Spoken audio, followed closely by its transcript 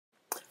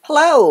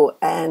Hello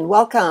and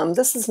welcome.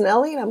 This is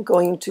Nellie and I'm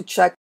going to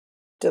check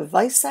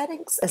device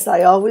settings as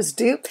I always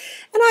do.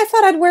 And I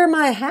thought I'd wear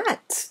my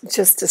hat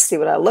just to see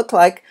what I look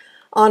like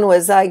on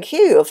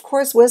WizIQ. Of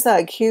course,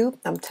 WizIQ,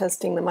 I'm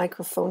testing the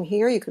microphone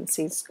here. You can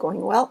see it's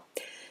going well.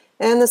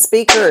 And the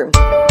speaker.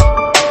 All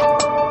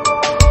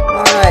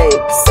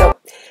right, so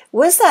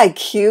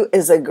WizIQ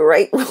is a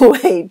great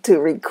way to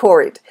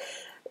record,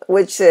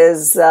 which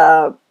is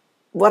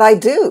what I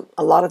do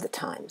a lot of the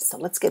time. So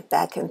let's get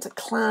back into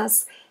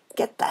class,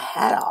 get the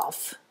hat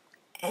off,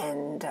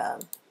 and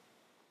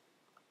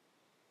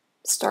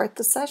start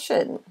the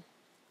session.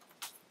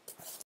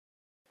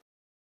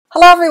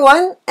 Hello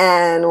everyone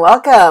and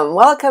welcome.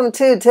 Welcome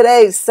to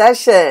today's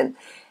session.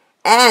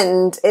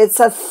 And it's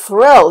a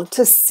thrill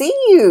to see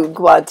you,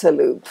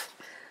 Guadalupe.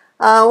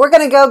 We're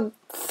going to go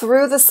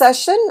through the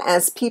session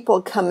as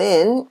people come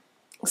in.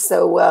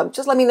 So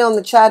just let me know in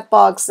the chat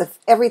box if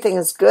everything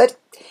is good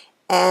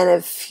and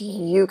if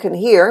you can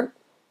hear,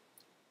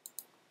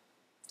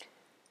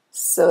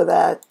 so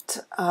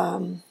that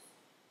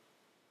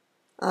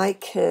I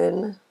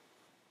can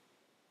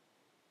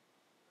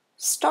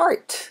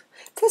start.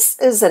 This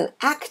is an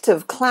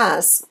active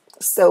class,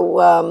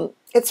 so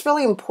it's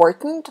really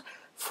important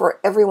for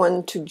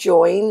everyone to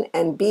join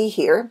and be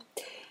here.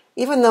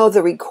 Even though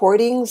the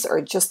recordings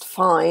are just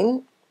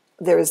fine,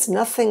 there is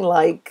nothing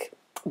like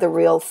the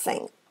real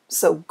thing.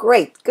 So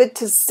great, good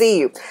to see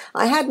you.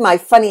 I had my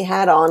funny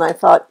hat on. I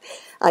thought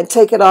I'd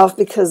take it off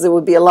because there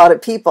would be a lot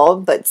of people,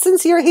 but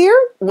since you're here,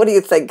 what do you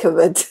think of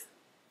it?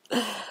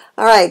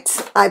 All right,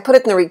 I put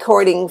it in the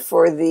recording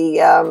for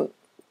the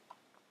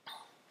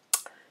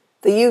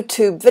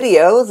YouTube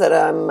video that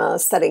I'm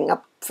setting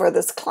up for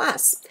this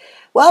class.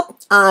 Well,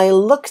 I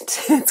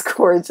looked, it's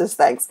gorgeous,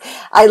 thanks.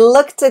 I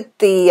looked at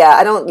the,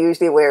 I don't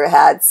usually wear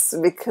hats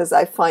because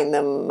I find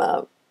them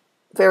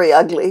very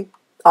ugly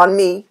on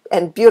me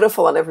and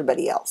beautiful on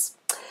everybody else.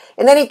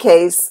 In any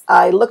case,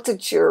 I looked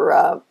at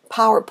your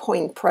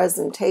PowerPoint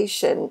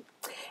presentation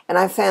and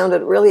I found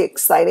it really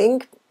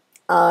exciting.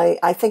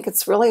 I think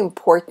it's really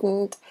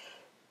important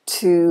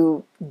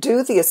to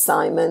do the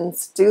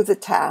assignments, do the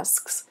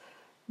tasks,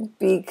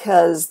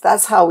 because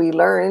that's how we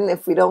learn.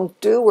 If we don't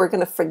do, we're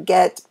going to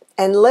forget.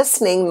 And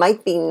listening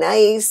might be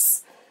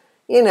nice,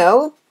 you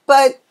know,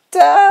 but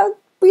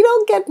we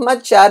don't get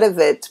much out of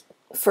it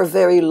for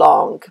very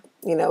long.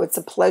 You know, it's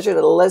a pleasure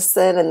to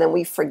listen and then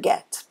we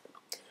forget.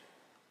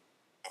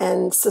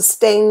 And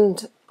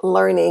sustained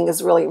learning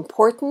is really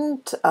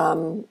important.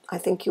 I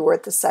think you were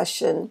at the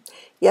session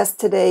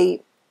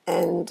yesterday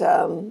and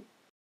heard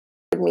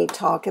me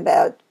talk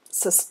about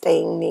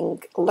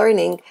sustaining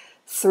learning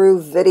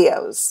through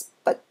videos.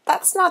 But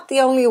that's not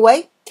the only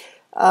way.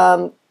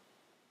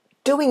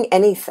 Doing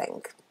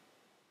anything.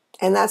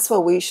 And that's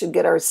what we should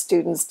get our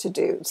students to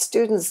do.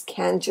 Students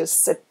can't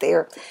just sit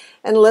there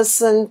and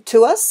listen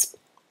to us.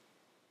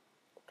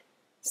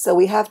 So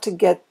we have to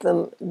get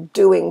them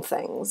doing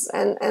things.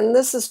 And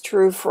this is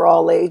true for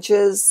all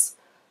ages,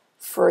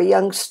 for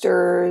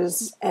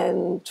youngsters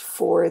and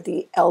for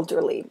the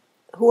elderly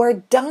who are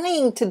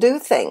dying to do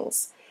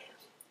things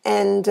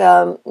and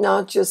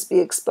not just be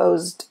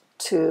exposed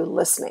to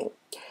listening.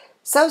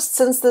 So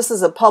since this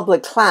is a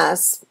public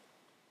class,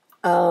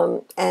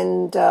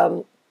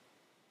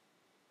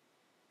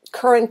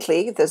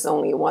 currently there's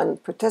only one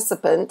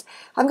participant,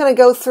 I'm going to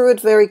go through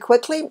it very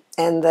quickly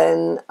and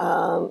then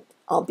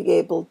I'll be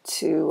able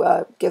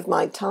to give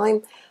my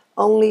time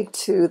only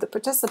to the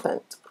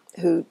participant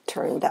who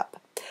turned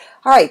up.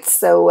 All right,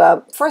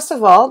 so first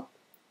of all,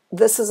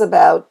 this is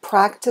about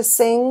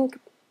practicing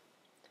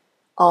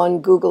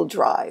on Google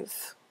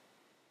Drive.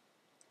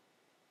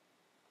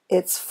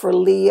 It's for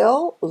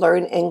Leo,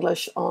 Learn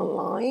English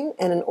Online,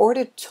 and in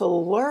order to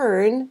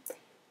learn,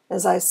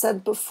 as I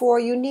said before,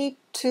 you need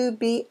to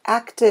be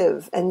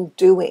active and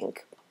doing.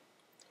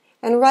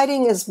 And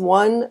writing is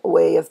one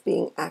way of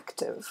being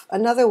active.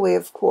 Another way,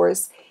 of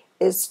course,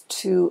 is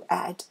to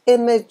add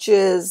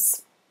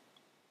images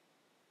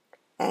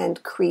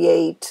and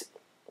create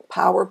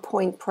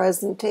PowerPoint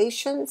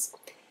presentations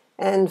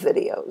and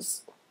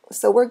videos.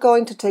 So we're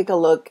going to take a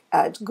look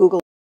at Google.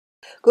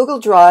 Google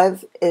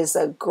Drive is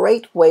a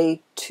great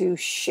way to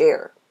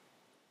share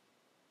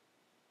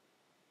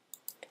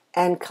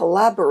and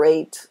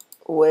collaborate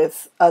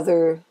with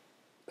other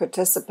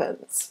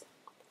participants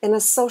in a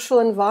social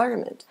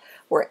environment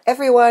where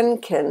everyone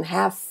can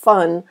have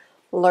fun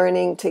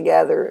learning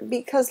together,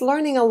 because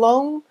learning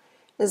alone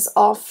is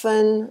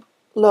often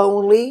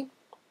lonely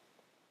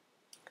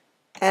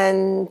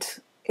and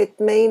it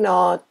may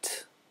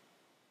not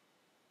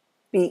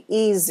be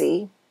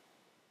easy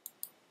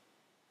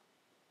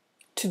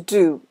to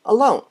do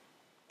alone.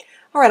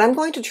 All right, I'm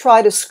going to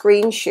try to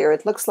screen share.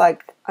 It looks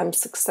like I'm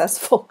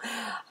successful.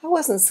 I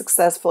wasn't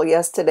successful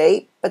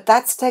yesterday, but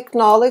that's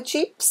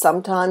technology.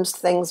 Sometimes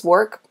things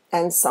work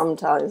and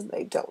sometimes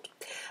they don't.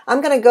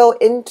 I'm going to go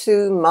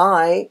into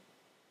my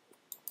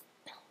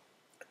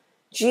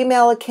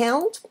Gmail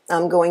account.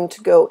 I'm going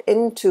to go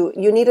into,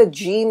 you need a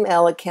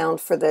Gmail account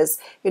for this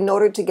in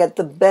order to get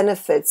the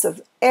benefits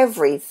of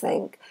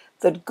everything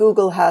that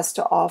Google has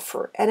to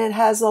offer, and it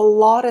has a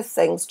lot of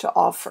things to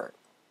offer.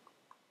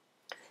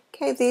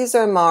 Okay, these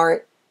are my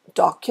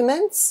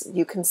documents.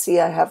 You can see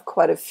I have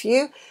quite a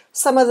few.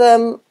 Some of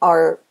them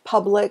are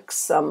public,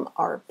 some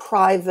are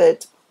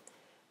private,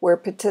 where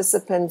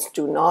participants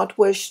do not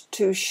wish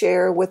to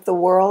share with the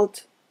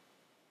world.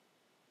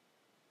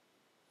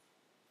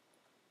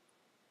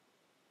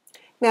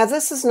 Now,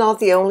 this is not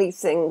the only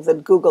thing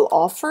that Google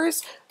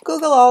offers.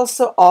 Google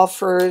also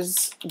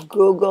offers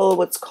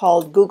what's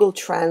called Google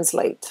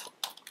Translate.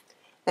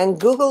 And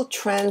Google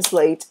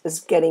Translate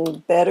is getting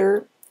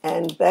better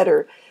and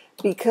better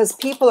because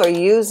people are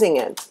using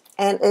it.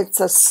 And it's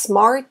a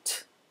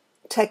smart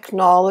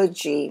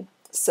technology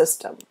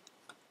system.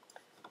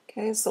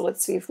 Okay, so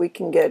let's see if we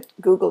can get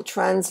Google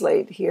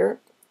Translate here.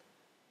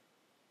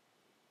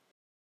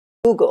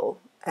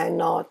 Google and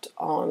not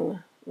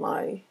on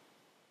my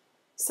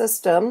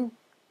system.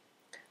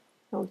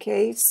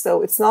 Okay,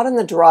 so it's not in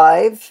the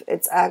Drive,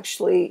 it's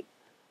actually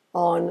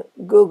on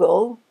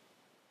Google.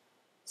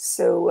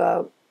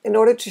 So in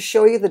order to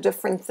show you the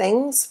different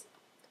things,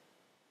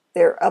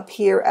 they're up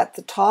here at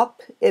the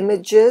top.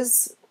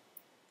 Images,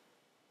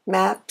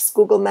 Maps,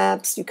 Google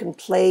Maps, you can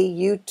play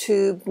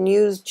YouTube,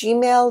 News,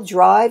 Gmail,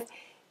 Drive,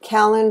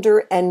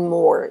 Calendar, and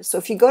more. So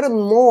if you go to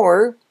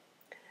more,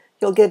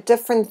 you'll get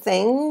different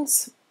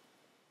things,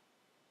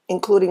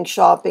 including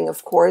shopping,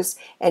 of course,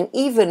 and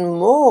even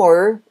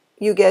more,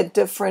 you get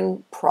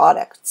different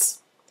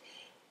products.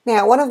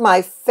 Now, one of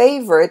my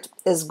favorite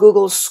is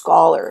Google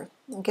Scholar.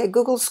 Okay,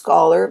 Google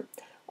Scholar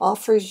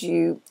offers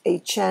you a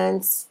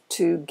chance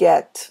to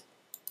get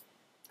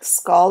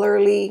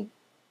scholarly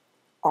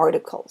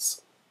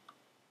articles.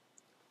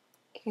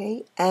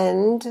 Okay,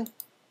 and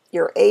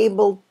you're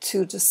able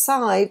to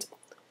decide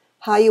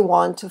how you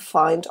want to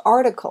find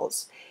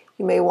articles.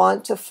 You may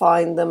want to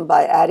find them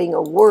by adding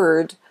a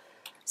word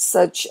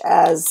such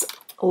as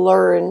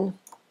learn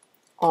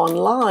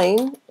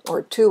online,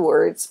 or 2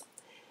 words,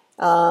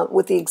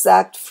 with the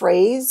exact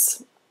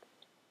phrase.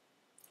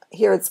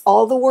 Here it's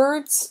all the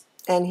words,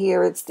 and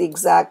here it's the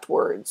exact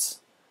words.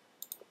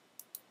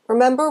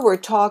 Remember, we're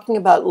talking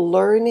about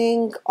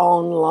learning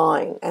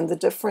online and the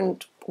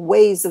different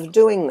ways of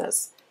doing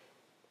this,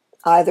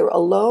 either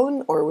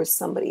alone or with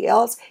somebody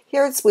else.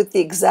 Here it's with the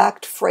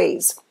exact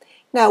phrase.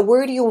 Now,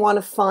 where do you want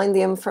to find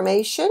the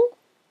information?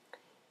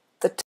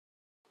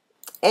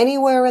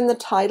 Anywhere in the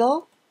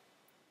title.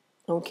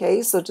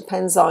 Okay, so it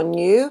depends on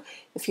you,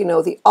 if you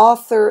know the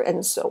author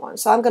and so on.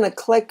 So I'm going to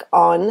click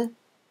on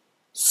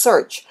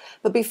search.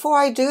 But before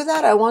I do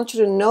that, I want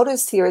you to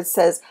notice here it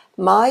says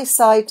My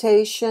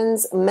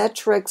Citations,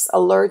 Metrics,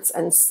 Alerts,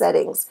 and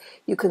Settings.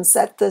 You can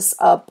set this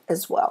up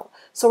as well.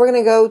 So we're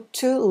going to go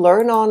to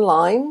Learn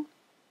Online,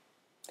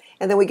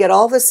 and then we get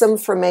all this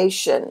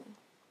information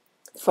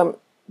from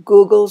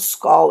Google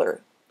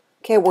Scholar.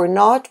 Okay, we're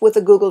not with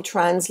the Google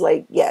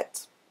Translate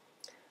yet.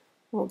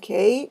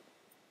 Okay,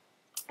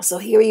 so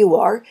here you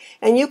are,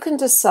 and you can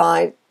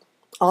decide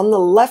on the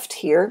left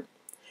here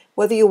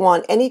whether you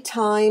want any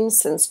time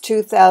since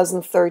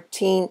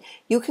 2013.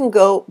 You can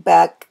go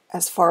back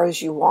as far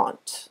as you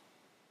want.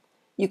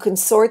 You can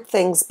sort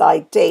things by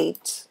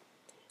date,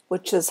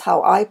 which is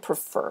how I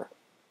prefer.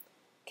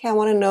 Okay, I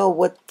want to know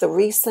what the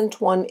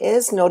recent one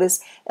is.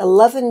 Notice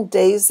 11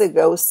 days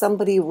ago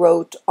somebody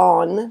wrote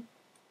on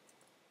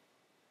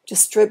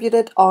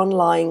distributed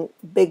online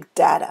big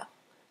data.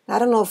 I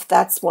don't know if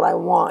that's what I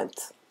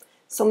want.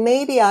 So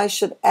maybe I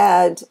should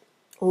add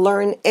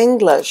learn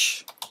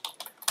English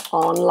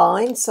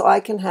online so I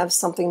can have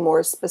something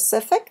more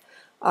specific.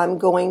 I'm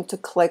going to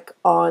click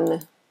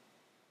on,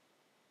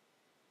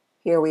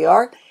 here we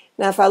are.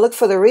 Now if I look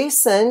for the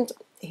recent,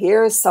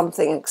 here is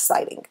something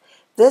exciting.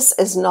 This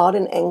is not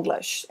in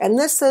English, and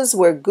this is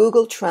where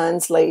Google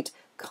Translate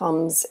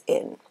comes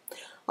in.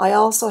 I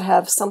also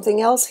have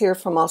something else here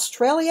from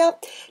Australia.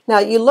 Now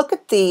you look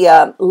at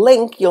the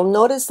link, you'll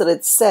notice that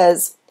it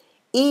says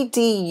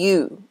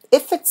EDU.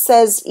 If it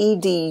says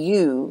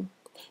EDU,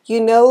 you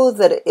know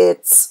that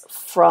it's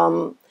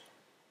from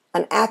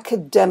an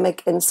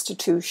academic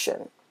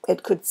institution.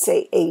 It could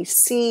say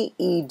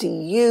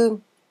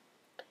ACEDU.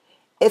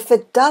 If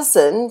it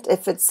doesn't,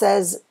 if it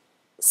says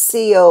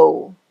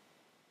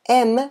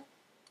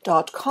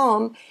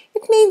com.com,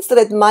 it means that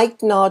it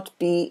might not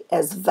be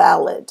as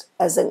valid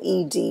as an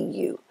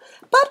EDU,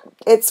 but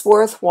it's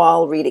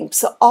worthwhile reading.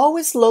 So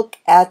always look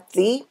at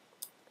the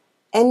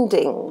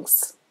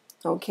endings,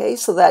 okay,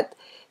 so that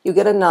you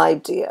get an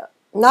idea.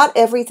 Not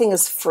everything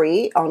is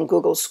free on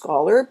Google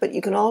Scholar, but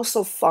you can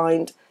also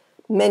find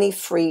many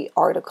free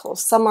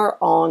articles. Some are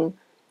on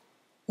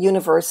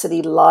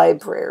university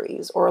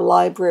libraries or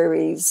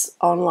libraries,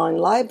 online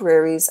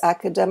libraries,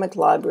 academic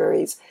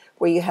libraries,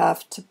 where you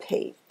have to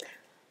pay.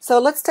 So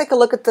let's take a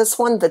look at this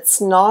one that's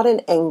not in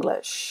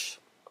English,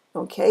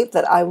 okay,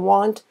 that I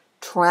want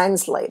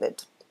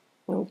translated,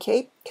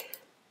 okay.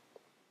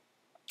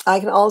 I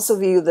can also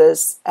view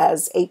this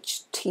as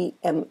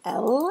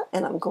HTML,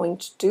 and I'm going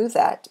to do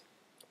that.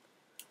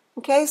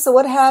 Okay, so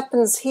what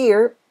happens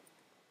here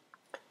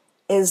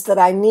is that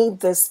I need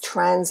this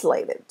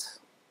translated.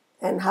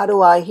 And how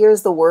do I,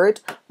 here's the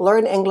word,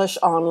 learn English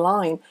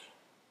online.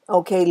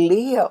 Okay,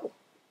 Leo.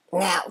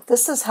 Now,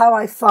 this is how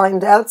I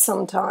find out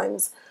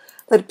sometimes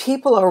that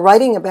people are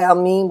writing about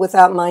me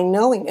without my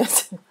knowing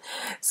it.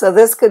 So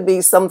this could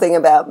be something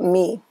about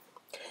me.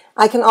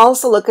 I can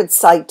also look at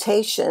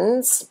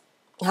citations,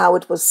 how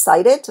it was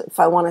cited. If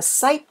I want to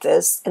cite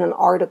this in an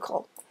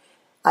article,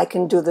 I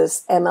can do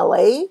this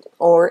MLA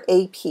or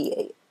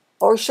APA.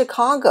 Or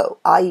Chicago,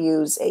 I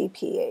use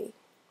APA.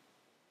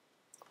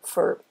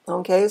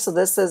 Okay, so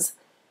this is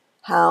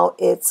how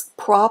it's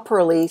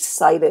properly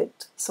cited.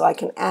 So I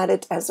can add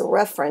it as a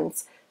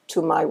reference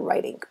to my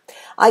writing.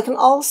 I can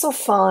also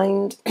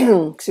find,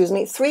 excuse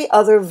me, 3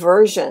 other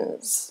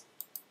versions.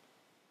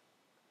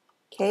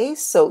 Okay,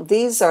 so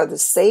these are the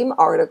same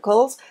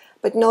articles,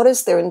 but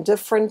notice they're in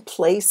different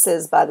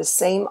places by the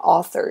same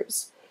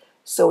authors.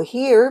 So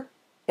here,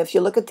 if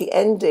you look at the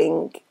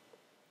ending,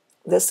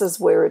 this is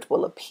where it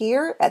will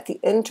appear at the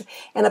and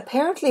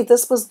apparently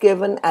this was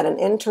given at an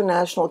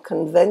international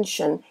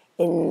convention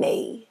in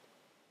May.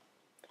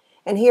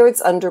 And here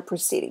it's under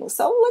proceedings.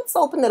 So let's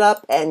open it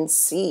up and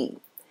see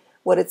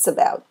what it's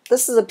about.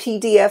 This is a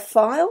PDF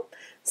file,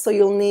 so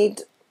you'll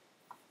need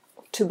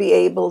to be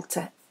able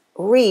to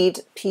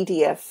read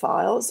PDF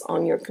files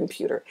on your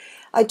computer.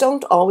 I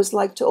don't always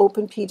like to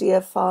open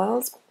PDF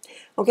files.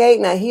 Okay,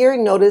 now here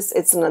notice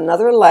it's in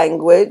another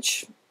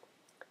language.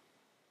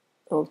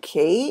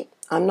 Okay,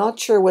 I'm not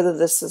sure whether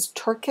this is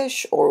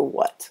Turkish or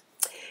what.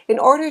 In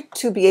order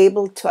to be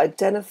able to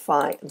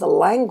identify the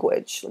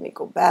language, let me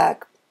go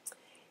back,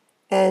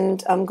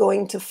 and I'm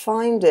going to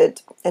find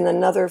it in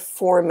another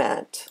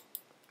format.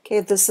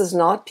 Okay, this is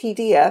not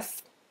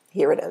PDF.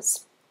 Here it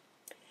is.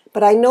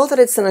 But I know that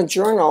it's in a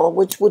journal,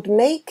 which would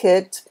make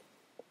it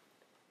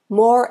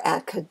more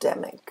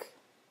academic.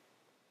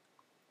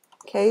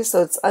 Okay,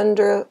 so it's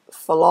under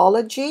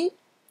philology,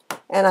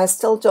 and I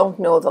still don't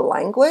know the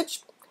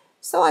language.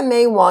 So I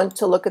may want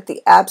to look at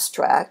the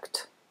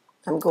abstract.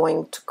 I'm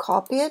going to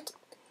copy it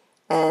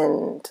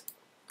and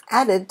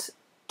add it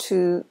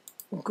to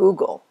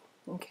Google.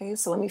 Okay,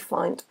 so let me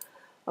find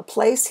a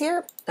place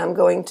here. I'm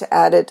going to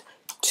add it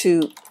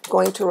to,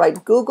 going to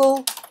write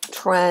Google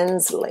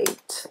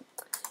Translate.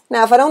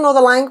 Now, if I don't know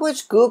the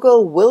language,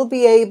 Google will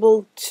be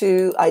able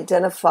to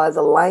identify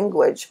the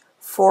language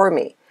for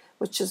me,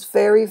 which is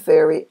very,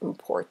 very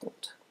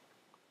important.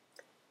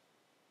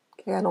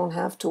 Okay, I don't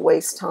have to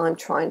waste time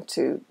trying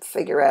to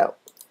figure out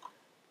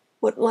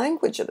what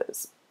language it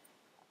is.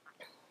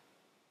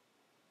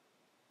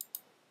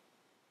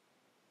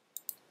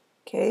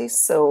 Okay,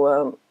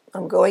 so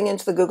I'm going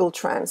into the Google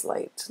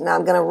Translate. Now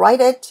I'm going to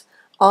write it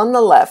on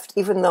the left,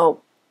 even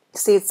though,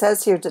 see, it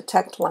says here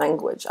detect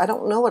language. I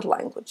don't know what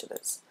language it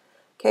is.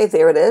 Okay,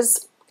 there it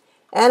is.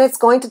 And it's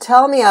going to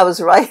tell me I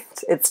was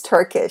right. It's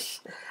Turkish.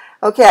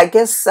 Okay, I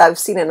guess I've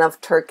seen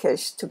enough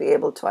Turkish to be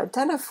able to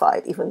identify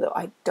it, even though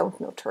I don't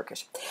know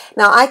Turkish.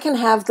 Now I can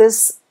have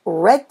this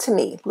read to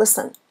me.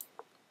 Listen.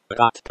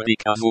 Brat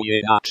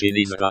prikazuje način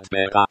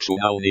izradbe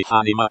računalnih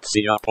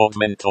animacija pod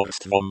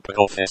mentorstvom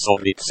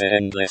profesorice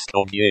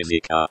engleskog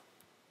jezika.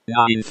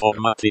 Na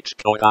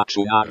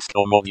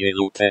informatičko-računarskom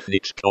odjelu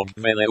Tehničkog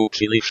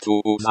veleučilištu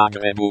u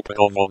Zagrebu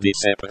provodi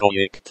se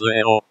projekt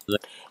Leo.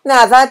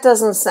 Now that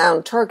doesn't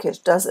sound Turkish,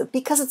 does it?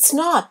 Because it's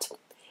not.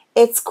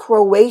 It's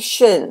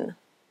Croatian.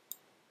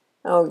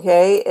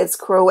 Okay, it's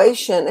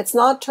Croatian. It's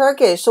not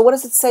Turkish. So what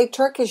does it say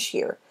Turkish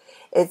here?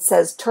 It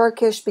says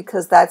Turkish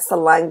because that's the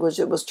language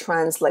it was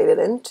translated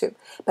into.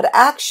 But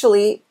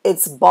actually,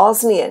 it's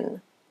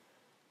Bosnian.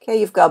 Okay,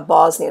 you've got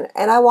Bosnian.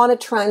 And I want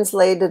to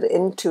translate it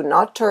into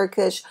not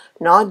Turkish,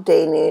 not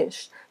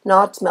Danish,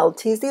 not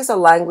Maltese. These are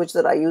languages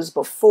that I used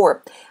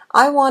before.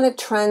 I want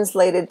to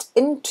translate it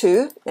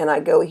into, and I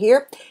go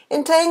here,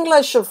 into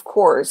English, of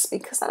course,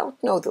 because I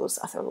don't know those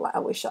other languages. I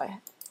wish I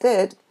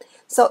did.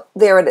 So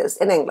there it is,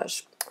 in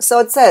English. So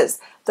it says,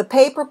 the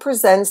paper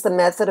presents the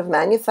method of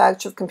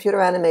manufacture of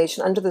computer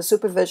animation under the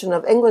supervision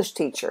of English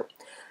teacher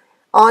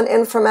on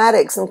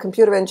informatics and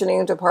computer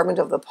engineering department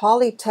of the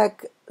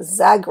Polytech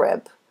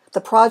Zagreb,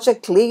 the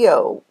project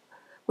Leo,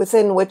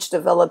 within which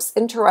develops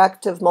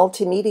interactive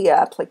multimedia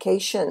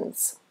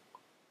applications.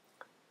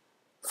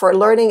 For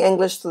learning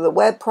English through the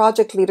web,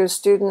 project leader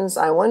students,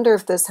 I wonder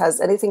if this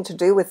has anything to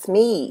do with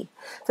me.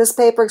 This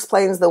paper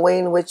explains the way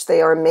in which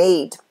they are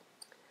made.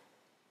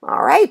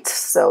 All right,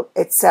 so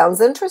it sounds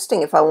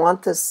interesting. If I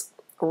want this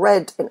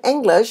read in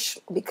English,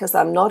 because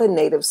I'm not a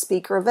native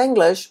speaker of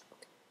English,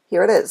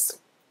 here it is.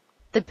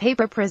 The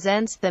paper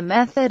presents the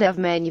method of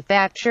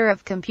manufacture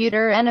of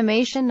computer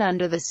animation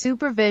under the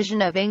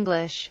supervision of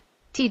English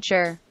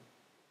teacher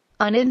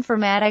on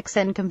informatics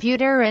and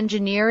computer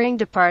engineering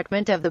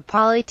department of the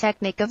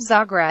Polytechnic of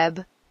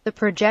Zagreb. The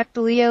project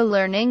Leo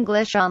Learn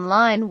English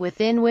Online,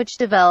 within which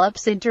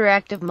develops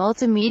interactive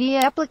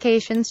multimedia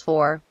applications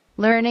for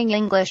learning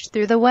English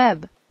through the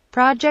web.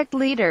 Project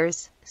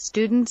leaders,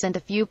 students and a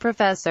few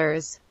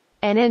professors.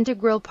 An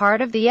integral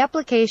part of the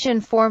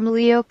application form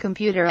Leo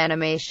Computer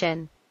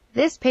Animation.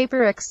 This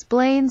paper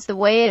explains the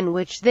way in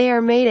which they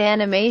are made,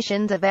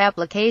 animations of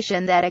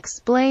application that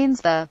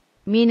explains the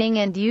meaning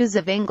and use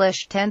of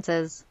English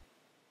tenses.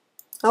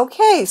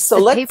 Okay, so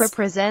The let's... paper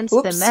presents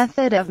the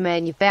method of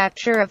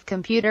manufacture of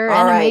computer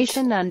All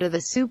animation right. under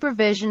the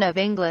supervision of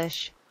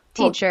English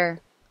Okay.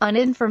 teacher on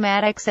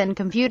Informatics and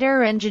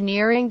Computer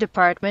Engineering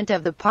Department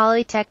of the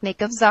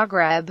Polytechnic of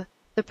Zagreb.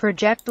 The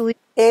project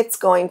It's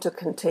going to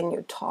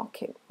continue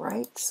talking,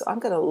 right? So I'm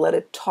going to let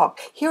it talk.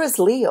 Here is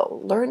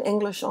Leo, Learn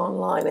English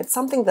Online. It's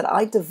something that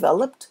I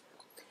developed.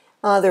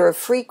 There are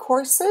free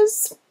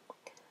courses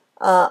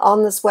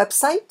on this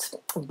website,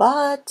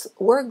 but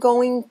we're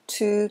going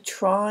to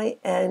try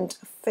and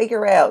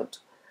figure out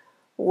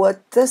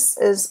what this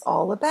is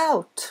all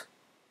about.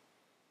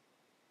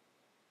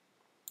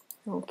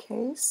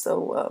 Okay,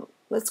 so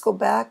let's go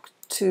back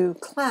to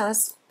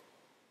class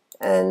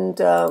and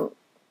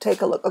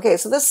take a look. Okay,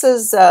 so this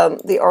is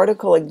the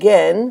article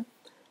again.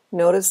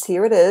 Notice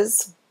here it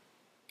is.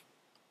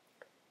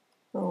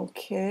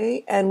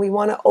 Okay, and we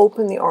want to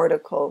open the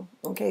article.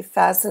 Okay,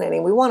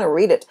 fascinating. We want to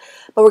read it,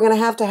 but we're going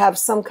to have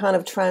some kind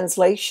of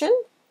translation.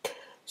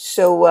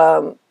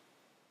 So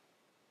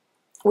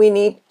we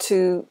need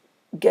to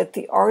get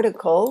the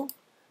article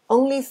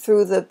only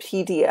through the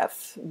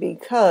PDF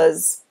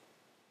because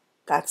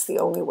that's the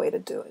only way to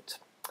do it.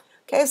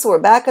 Okay, so we're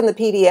back in the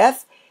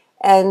PDF,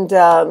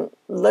 and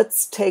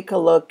let's take a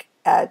look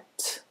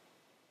at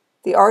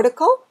the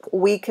article.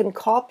 We can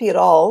copy it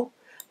all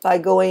by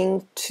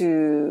going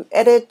to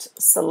Edit,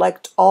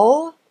 Select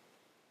All.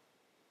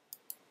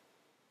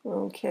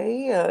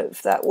 Okay,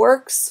 if that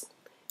works.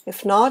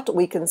 If not,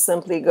 we can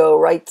simply go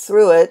right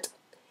through it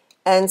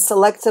and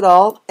select it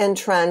all and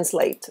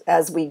translate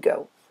as we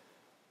go.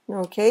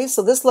 Okay,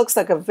 so this looks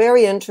like a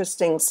very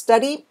interesting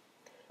study,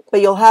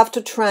 but you'll have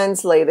to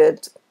translate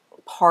it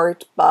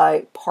part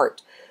by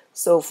part.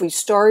 So if we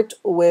start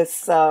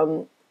with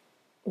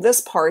this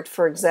part,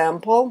 for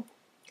example,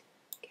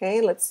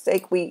 okay,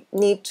 we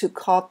need to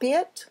copy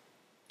it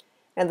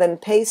and then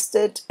paste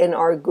it in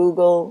our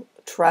Google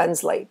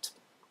Translate.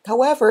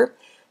 However,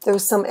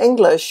 there's some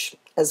English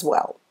as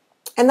well,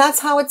 and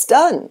that's how it's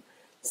done.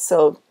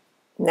 So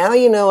now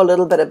you know a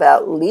little bit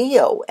about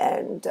Leo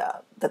and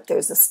that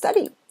there's a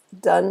study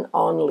done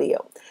on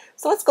Leo.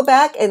 So let's go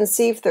back and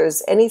see if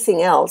there's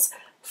anything else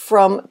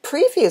from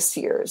previous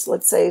years,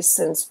 let's say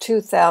since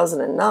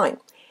 2009.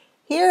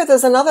 Here,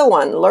 there's another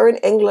one, Learn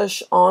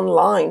English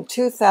Online,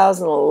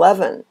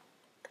 2011.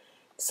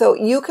 So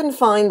you can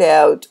find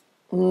out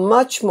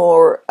much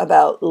more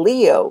about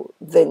Leo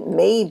than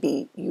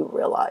maybe you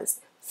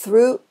realized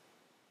through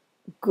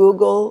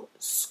Google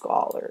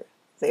Scholar.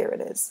 There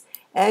it is.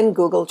 And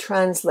Google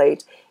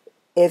Translate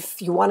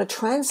if you want to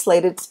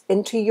translate it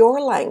into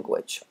your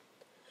language.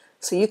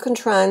 So you can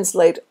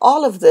translate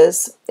all of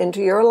this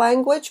into your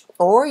language,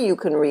 or you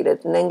can read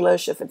it in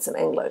English if it's in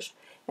English.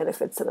 And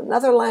if it's in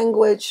another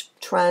language,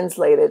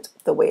 translate it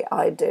the way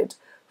I did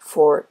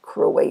for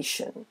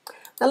Croatian.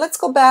 Now let's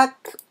go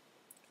back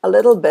a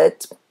little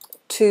bit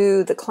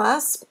to the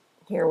class.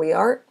 Here we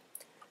are.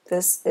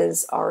 This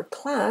is our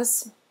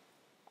class.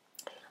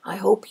 I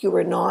hope you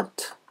were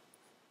not...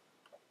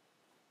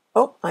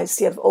 Oh, I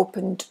see I've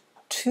opened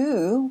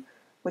 2,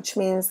 which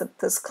means that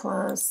this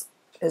class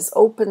is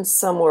open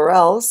somewhere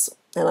else,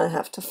 and I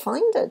have to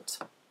find it.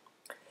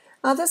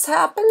 Now this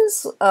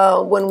happens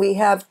when we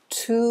have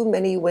too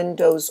many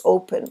windows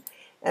open,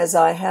 as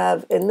I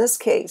have in this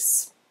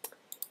case.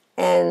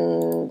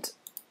 And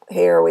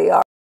here we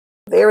are.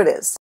 There it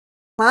is.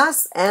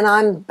 Class, and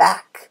I'm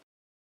back.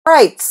 All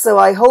right, so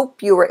I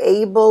hope you were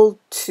able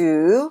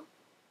to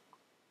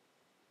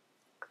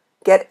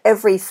get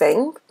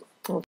everything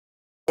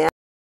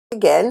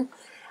again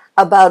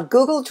about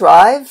Google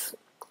Drive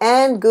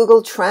and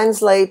Google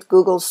Translate,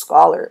 Google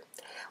Scholar.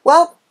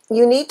 Well,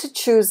 you need to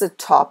choose a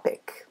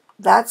topic.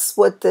 That's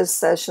what this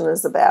session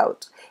is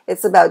about.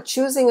 It's about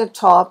choosing a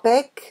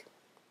topic,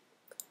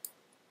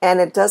 and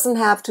it doesn't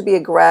have to be a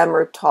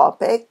grammar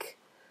topic,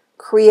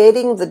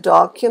 creating the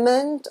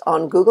document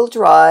on Google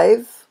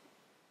Drive,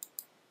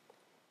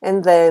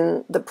 and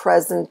then the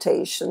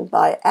presentation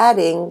by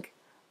adding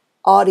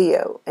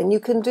audio. And you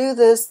can do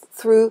this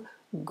through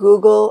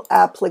Google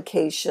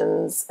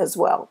applications as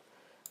well.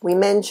 We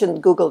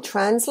mentioned Google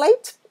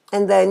Translate,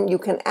 and then you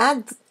can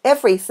add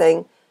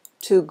everything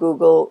to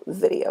Google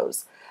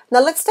Videos.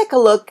 Now let's take a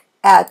look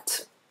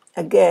at,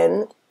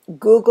 again,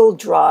 Google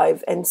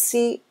Drive and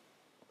see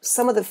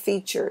some of the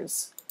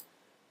features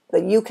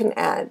that you can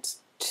add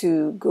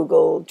to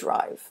Google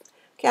Drive.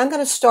 Okay, I'm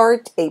going to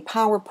start a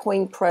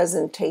PowerPoint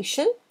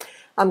presentation.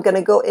 I'm going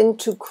to go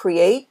into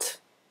Create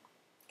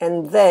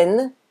and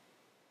then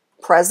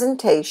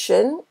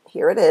Presentation.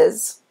 Here it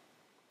is.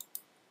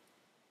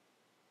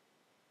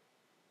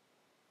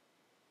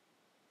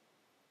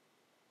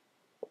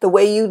 The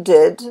way you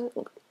did,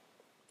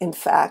 in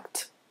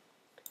fact.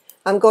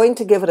 I'm going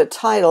to give it a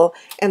title,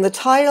 and the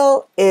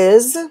title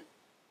is,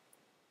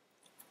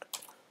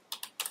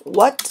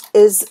 What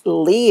is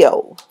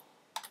Leo?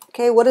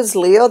 Okay, what is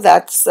Leo?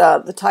 That's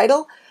the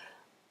title.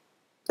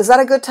 Is that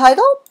a good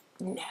title?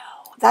 No,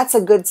 that's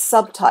a good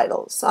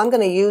subtitle. So I'm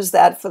going to use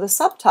that for the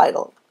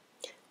subtitle.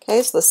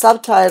 Okay, so the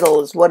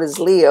subtitle is What is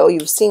Leo?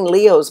 You've seen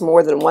Leo's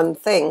more than one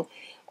thing.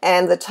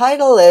 And the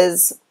title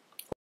is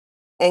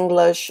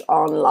English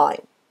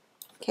Online.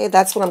 Okay,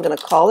 that's what I'm going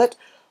to call it.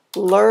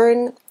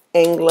 Learn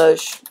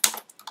English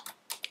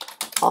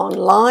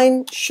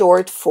Online,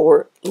 short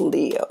for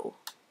Leo.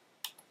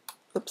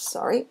 Oops,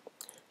 sorry.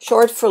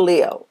 Short for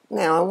Leo.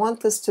 Now, I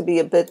want this to be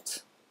a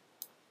bit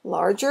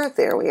larger.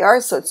 There we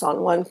are. So it's on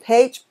one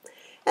page.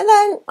 And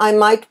then I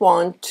might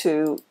want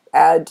to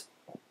add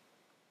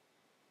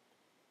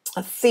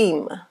a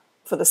theme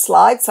for the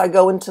slide. So I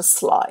go into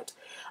slide.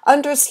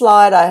 Under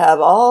slide, I have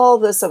all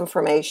this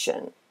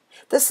information.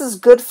 This is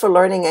good for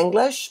learning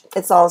English.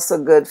 It's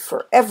also good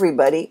for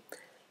everybody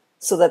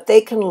so that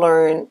they can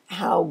learn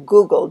how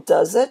Google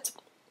does it.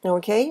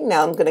 Okay,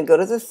 now I'm going to go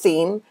to the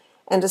theme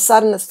and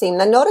decide on the theme.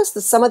 Now notice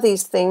that some of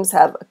these themes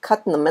have a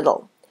cut in the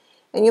middle.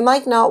 And you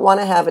might not want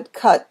to have it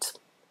cut,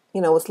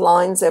 with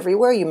lines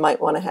everywhere. You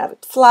might want to have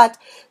it flat.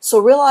 So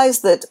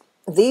realize that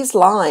these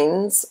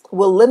lines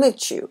will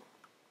limit you.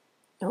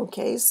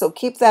 Okay, so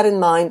keep that in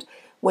mind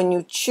when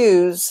you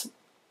choose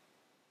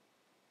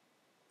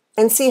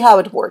and see how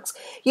it works.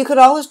 You could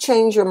always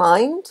change your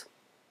mind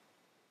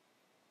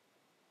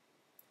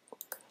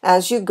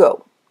as you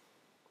go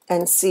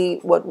and see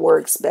what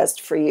works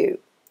best for you.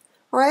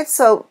 All right,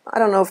 so I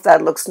don't know if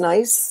that looks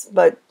nice,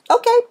 but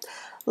okay.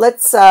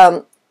 Let's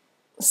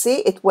see,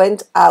 it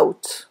went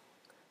out.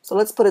 So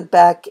let's put it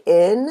back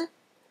in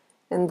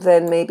and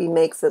then maybe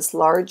make this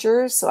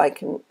larger so I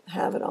can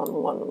have it on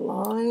one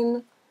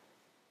line.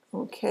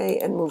 Okay,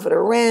 and move it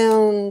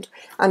around.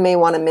 I may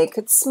want to make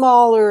it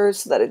smaller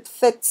so that it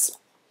fits.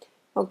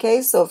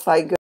 Okay, so if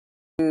I go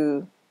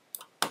to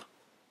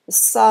the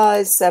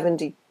size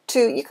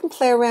 72, you can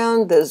play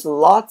around. There's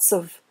lots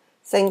of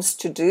things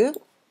to do,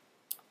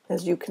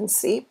 as you can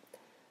see.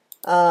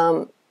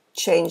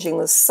 Changing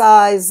the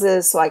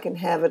sizes so I can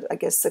have it, I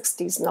guess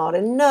 60 is not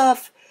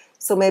enough.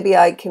 So maybe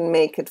I can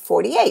make it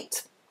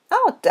 48.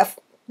 Oh,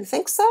 you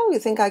think so? You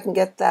think I can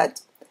get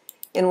that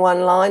in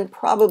one line?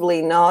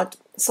 Probably not.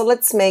 So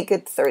let's make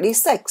it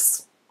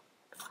 36.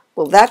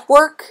 Will that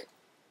work?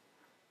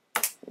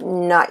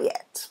 Not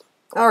yet.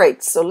 All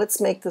right, so let's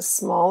make this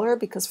smaller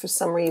because for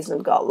some reason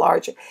it got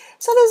larger.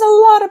 So there's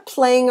a lot of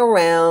playing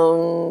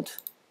around.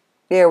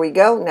 There we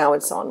go. Now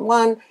it's on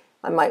one.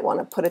 I might want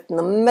to put it in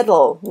the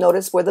middle.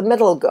 Notice where the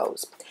middle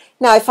goes.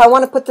 Now, if I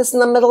want to put this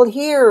in the middle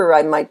here,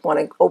 I might want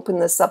to open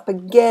this up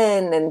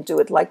again and do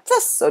it like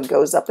this so it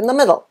goes up in the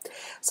middle.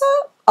 So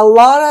a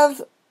lot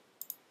of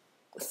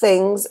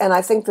things, and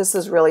I think this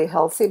is really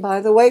healthy,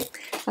 by the way.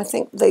 I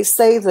think they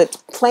say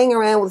that playing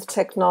around with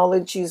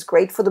technology is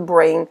great for the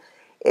brain.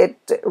 It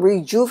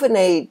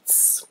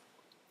rejuvenates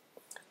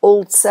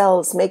old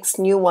cells, makes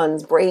new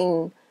ones,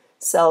 brain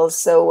cells.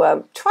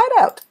 So try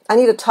it out. I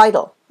need a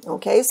title.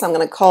 Okay, so I'm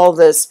going to call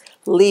this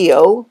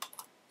Leo.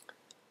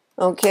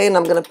 Okay, and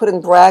I'm going to put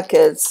in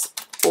brackets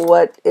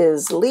what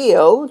is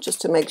Leo, just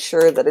to make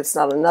sure that it's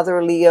not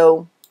another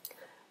Leo.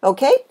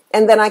 Okay,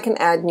 and then I can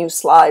add new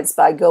slides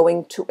by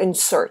going to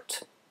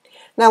Insert.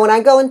 Now, when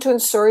I go into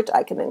Insert,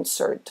 I can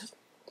insert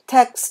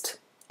text,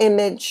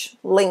 image,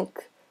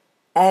 link,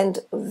 and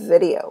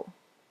video.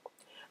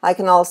 I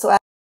can also add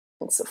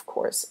links, of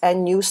course,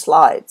 and new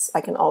slides.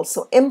 I can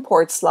also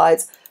import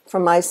slides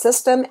from my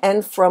system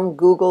and from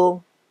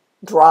Google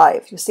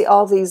Drive. You see,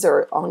 all these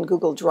are on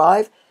Google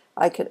Drive.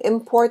 I can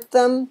import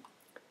them,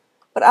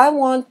 but I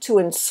want to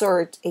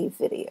insert a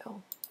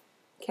video.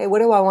 Okay,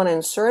 where do I want to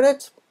insert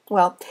it?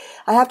 Well,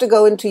 I have to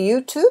go into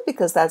YouTube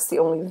because that's the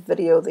only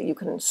video that you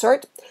can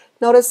insert.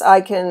 Notice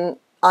I can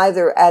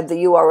either add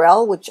the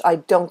URL, which I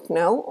don't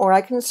know, or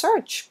I can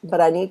search,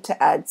 but I need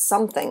to add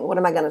something. What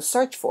am I going to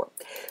search for?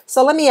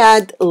 So let me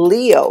add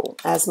Leo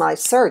as my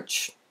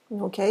search.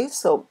 Okay,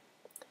 so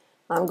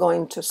I'm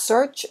going to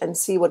search and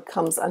see what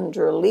comes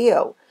under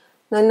Leo.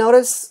 Now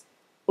notice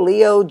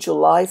Leo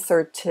July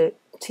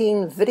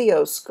 13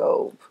 video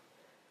scope.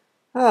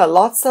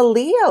 Lots of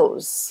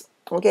Leos.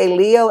 Okay,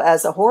 Leo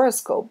as a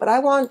horoscope, but I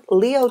want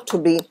Leo to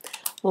be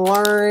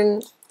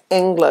Learn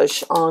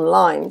English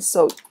Online.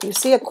 So you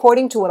see,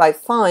 according to what I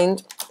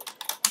find,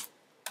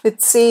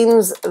 it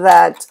seems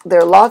that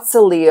there are lots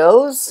of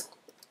Leos,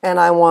 and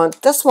I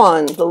want this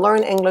one, the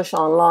Learn English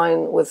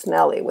Online with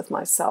Nellie, with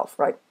myself,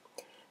 right?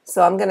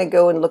 So I'm going to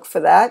go and look for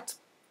that,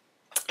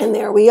 and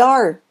there we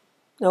are.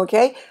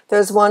 Okay,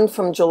 there's one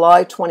from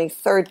July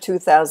 23rd,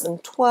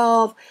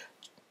 2012,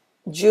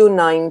 June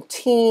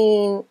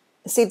 19.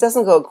 See, it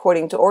doesn't go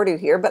according to order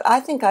here, but I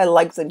think I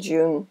like the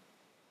June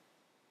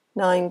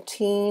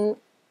 19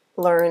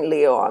 Learn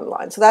Leo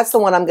Online. So that's the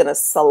one I'm going to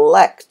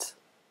select.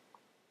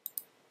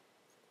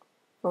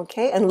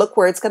 Okay, and look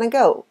where it's going to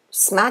go.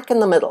 Smack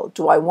in the middle.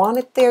 Do I want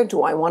it there?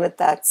 Do I want it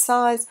that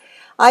size?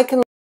 I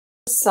can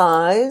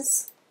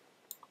size,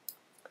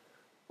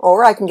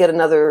 or I can get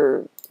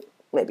another,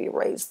 maybe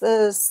raise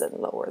this and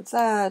lower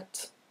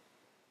that,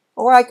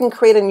 or I can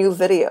create a new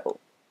video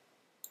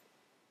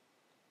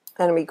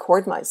and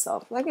record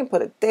myself. I can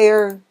put it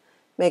there,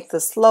 make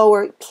this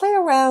lower, play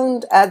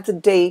around, add the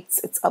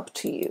dates. It's up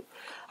to you.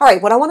 All right,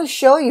 what I want to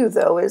show you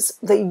though is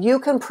that you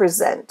can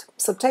present.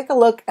 So take a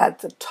look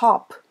at the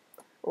top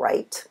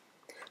right.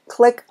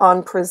 Click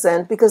on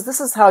present because this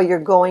is how you're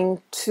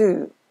going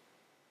to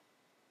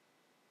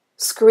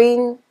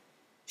screen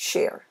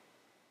share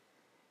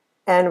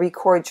and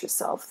record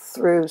yourself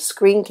through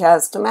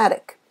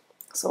Screencast-O-Matic.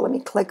 So let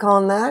me click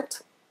on that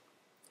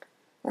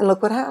and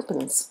look what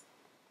happens.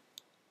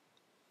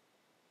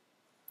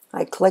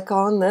 I click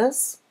on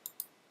this.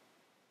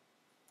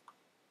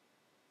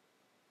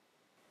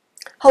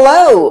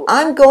 Hello,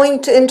 I'm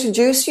going to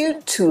introduce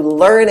you to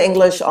Learn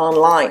English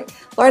Online.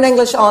 Learn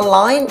English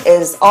Online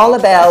is all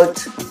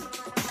about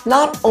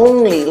not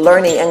only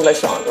learning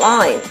English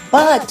online,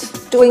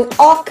 but doing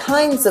all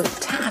kinds of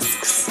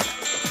tasks.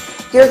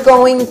 You're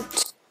going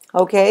to,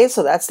 okay,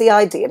 so that's the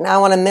idea. Now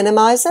I want to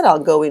minimize it. I'll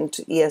go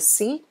into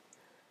ESC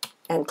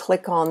and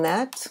click on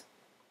that,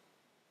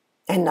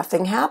 and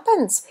nothing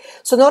happens.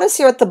 So notice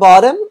here at the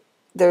bottom,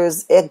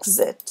 there's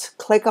exit.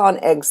 Click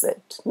on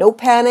exit. No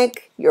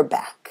panic, you're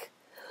back.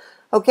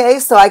 Okay,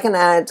 so I can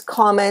add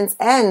comments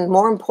and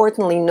more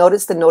importantly,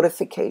 notice the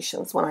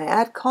notifications. When I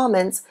add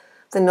comments,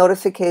 the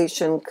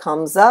notification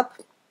comes up.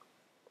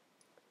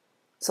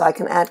 So I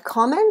can add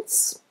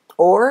comments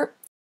or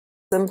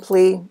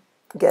simply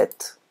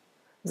get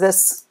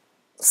this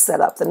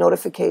set up, the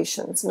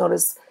notifications.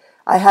 Notice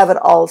I have it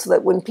all so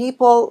that when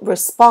people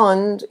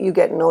respond, you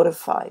get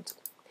notified.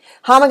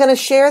 How am I going to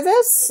share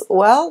this?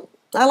 Well,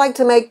 I like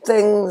to make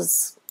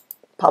things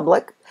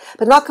public,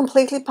 but not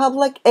completely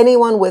public,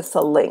 anyone with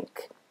a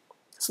link,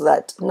 so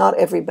that not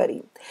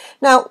everybody.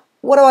 Now,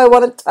 what do I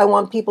want? I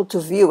want people to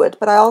view it,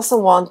 but I also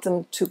want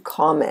them to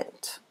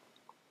comment.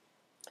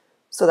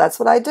 So that's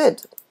what I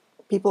did.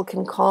 People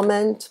can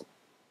comment,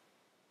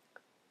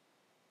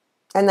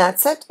 and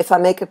that's it. If I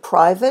make it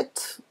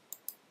private,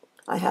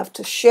 I have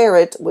to share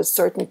it with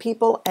certain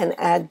people and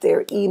add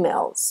their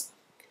emails.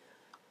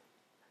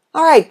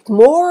 All right,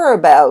 more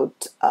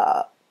about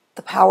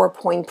the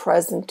PowerPoint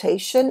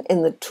presentation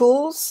in the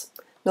tools.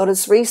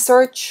 Notice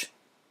research,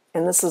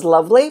 and this is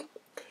lovely.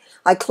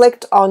 I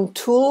clicked on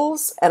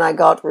tools and I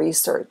got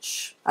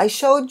research. I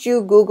showed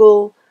you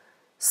Google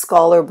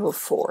Scholar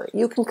before.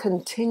 You can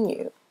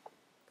continue.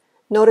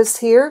 Notice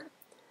here,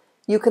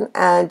 you can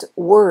add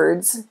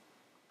words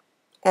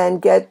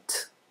and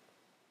get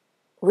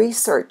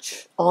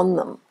research on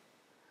them.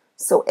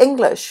 So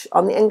English,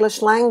 on the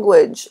English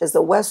language, is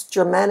a West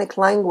Germanic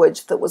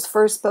language that was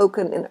first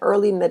spoken in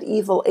early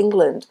medieval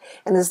England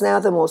and is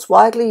now the most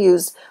widely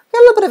used. Get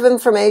a little bit of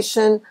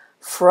information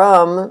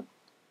from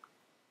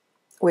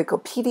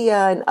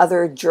Wikipedia and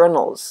other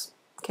journals.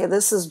 Okay,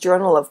 this is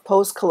Journal of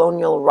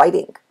Post-Colonial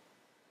Writing,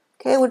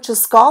 okay, which is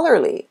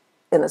scholarly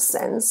in a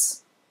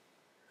sense.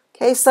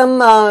 Okay,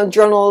 some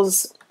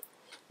journals,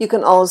 you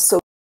can also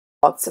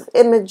lots of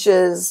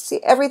images.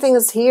 See, everything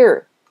is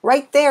here,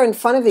 right there in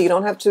front of you. You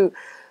don't have to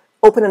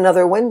open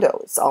another window.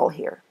 It's all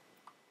here.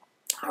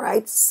 All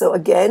right, so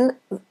again,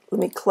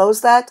 let me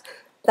close that.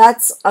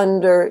 That's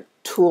under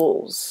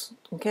Tools.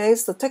 Okay,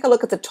 so take a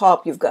look at the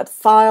top. You've got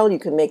File. You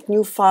can make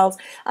new files.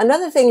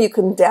 Another thing, you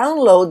can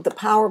download the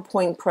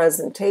PowerPoint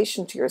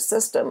presentation to your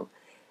system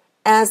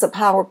as a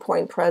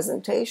PowerPoint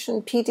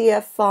presentation,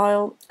 PDF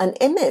file, an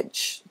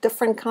image,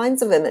 different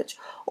kinds of image,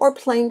 or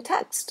plain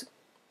text.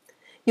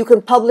 You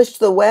can publish to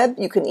the web.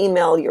 You can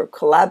email your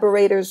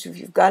collaborators if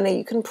you've got any.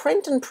 You can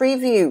print and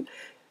preview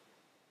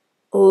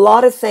a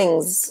lot of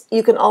things.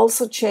 You can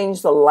also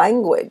change the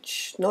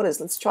language.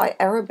 Notice, let's try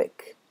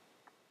Arabic.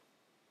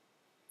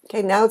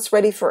 Okay, now it's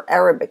ready for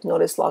Arabic.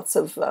 Notice lots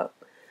of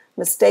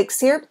mistakes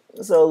here.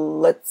 So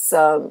let's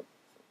go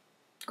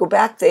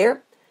back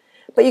there.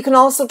 But you can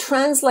also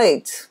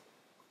translate.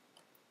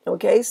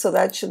 Okay, so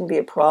that shouldn't be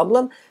a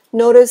problem.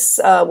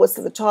 Notice what's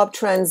at the top,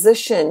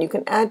 transition. You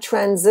can add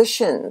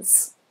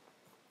transitions.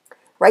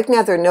 Right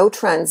now there are no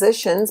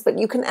transitions, but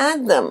you can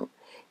add them.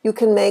 You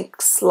can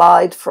make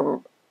slide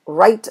from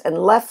right and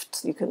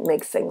left. You can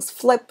make things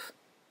flip.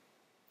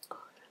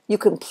 You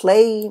can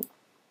play.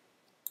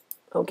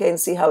 Okay, and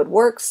see how it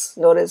works.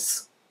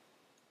 Notice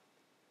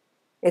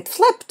it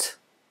flipped.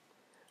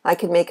 I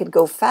can make it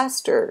go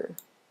faster.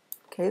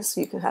 Okay,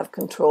 so you can have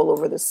control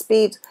over the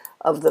speed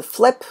of the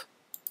flip.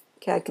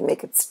 Okay, I can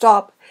make it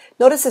stop.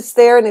 Notice it's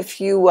there, and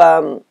if you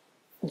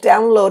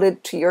download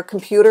it to your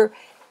computer,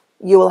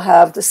 you will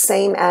have the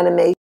same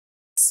animations.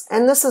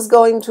 And this is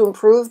going to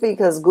improve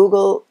because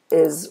Google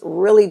is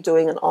really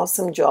doing an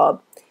awesome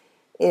job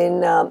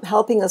in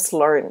helping us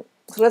learn.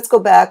 So let's go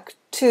back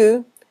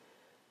to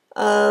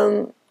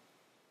the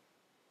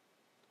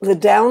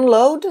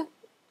download,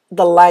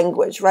 the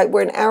language, right?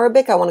 We're in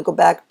Arabic. I want to go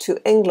back to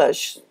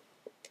English.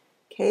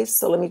 Okay,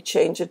 so let me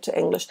change it to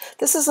English.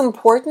 This is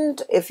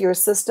important if your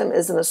system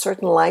is in a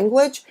certain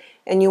language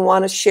and you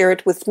want to share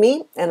it with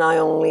me and I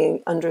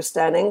only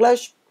understand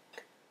English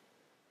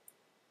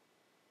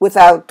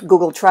without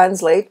Google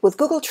Translate. With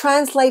Google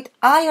Translate,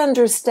 I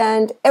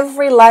understand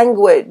every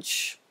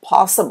language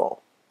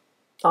possible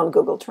on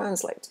Google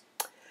Translate.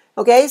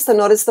 Okay, so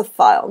notice the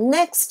file.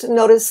 Next,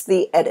 notice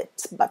the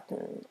edit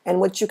button and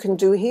what you can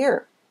do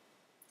here.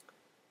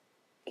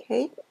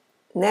 Okay,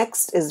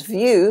 next is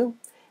view,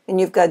 and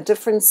you've got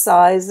different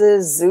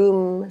sizes,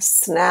 zoom,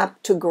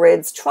 snap to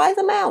grids. Try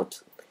them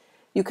out.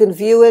 You can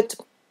view it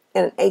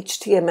in an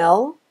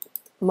HTML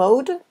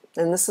mode,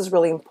 and this is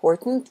really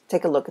important.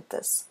 Take a look at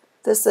this.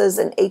 This is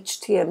an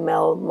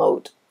HTML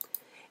mode,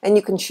 and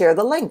you can share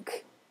the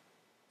link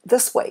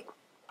this way.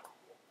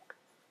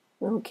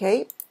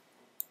 Okay,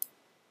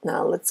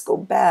 now let's go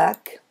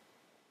back.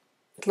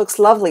 It looks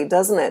lovely,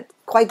 doesn't it?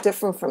 Quite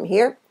different from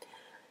here.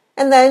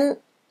 And then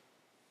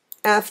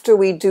after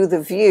we do the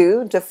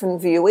view,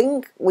 different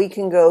viewing, we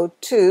can go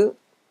to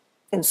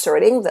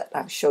inserting that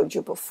I've showed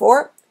you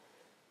before.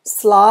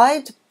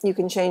 Slide, you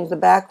can change the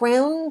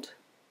background,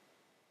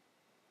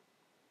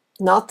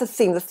 not the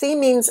theme. The theme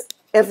means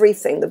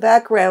everything. The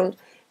background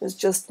is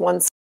just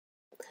one.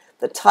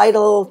 The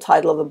title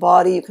of the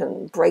body, you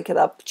can break it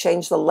up,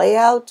 change the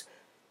layout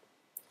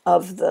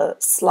of the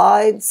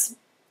slides.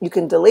 You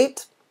can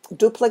delete,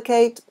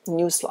 duplicate,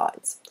 new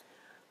slides.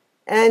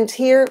 And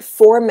here,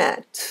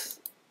 format.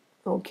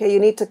 Okay, you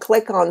need to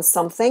click on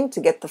something to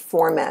get the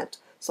format.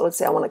 So let's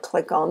say I want to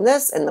click on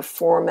this and the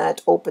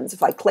format opens.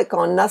 If I click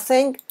on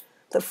nothing,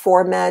 the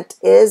format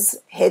is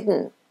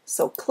hidden.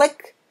 So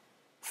click,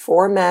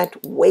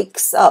 format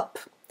wakes up,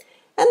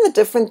 and the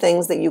different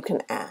things that you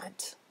can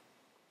add.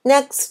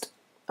 Next,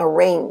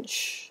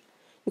 arrange.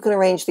 You can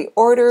arrange the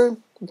order,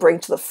 bring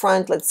to the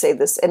front. Let's say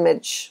this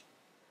image,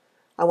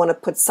 I want to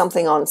put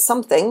something on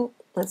something.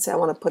 Let's say I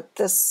want to put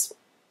this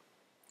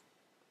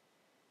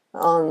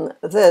on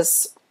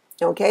this.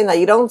 Okay, now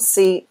you don't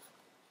see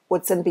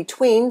what's in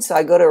between, so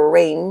I go to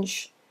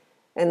arrange,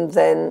 and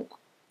then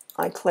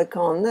I click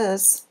on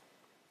this,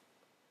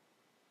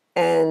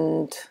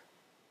 and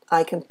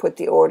I can put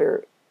the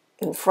order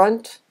in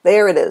front.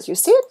 There it is. You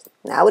see it?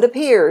 Now it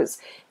appears,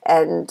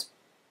 and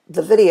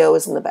the video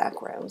is in the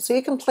background. So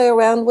you can play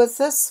around with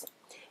this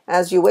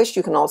as you wish.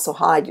 You can also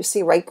hide. You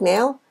see right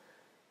now,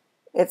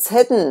 it's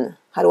hidden.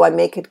 How do I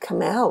make it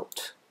come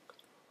out?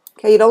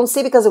 Okay, you don't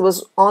see because it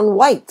was on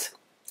white.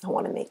 I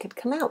want to make it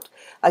come out.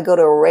 I go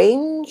to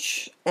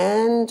arrange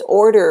and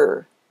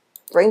order.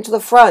 Bring to the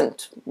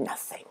front.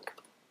 Nothing.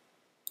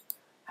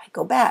 I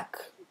go back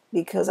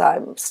because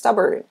I'm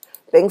stubborn.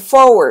 Bring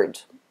forward.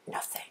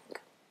 Nothing.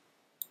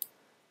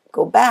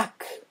 Go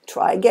back.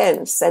 Try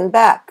again. Send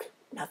back.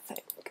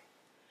 Nothing.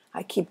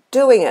 I keep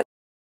doing it.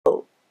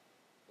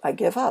 I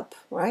give up,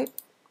 right?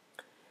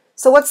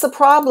 So what's the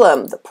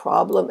problem? The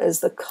problem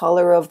is the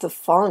color of the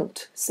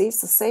font. See,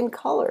 it's the same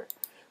color.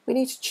 We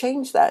need to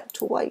change that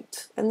to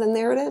white. And then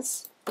there it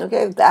is.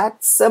 Okay,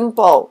 that's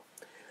simple.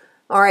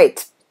 All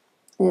right,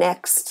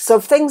 next. So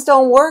if things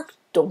don't work,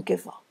 don't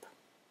give up.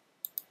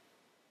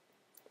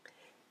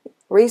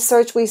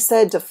 Research, we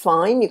said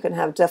define. You can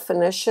have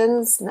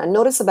definitions. Now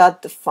notice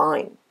about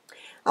define.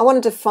 I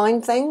want to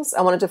define things.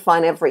 I want to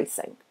define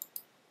everything.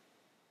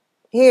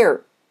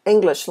 Here,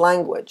 English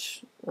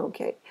language.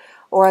 Okay.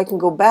 Or I can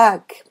go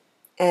back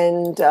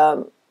and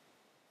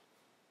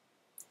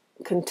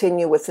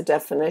continue with the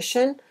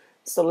definition.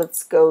 So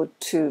let's go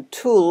to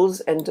tools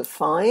and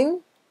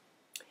define.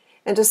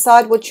 And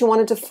decide what you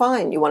want to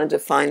define. You want to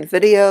define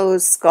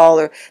videos,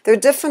 Scholar. There are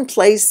different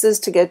places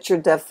to get your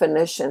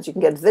definitions. You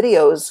can get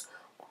videos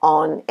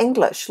on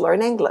English,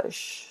 learn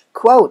English,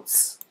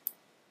 quotes.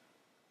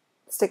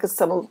 Let's take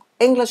some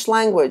English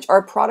language.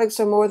 Our products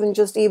are more than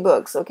just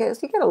ebooks. Okay, so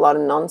you get a lot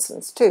of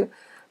nonsense too.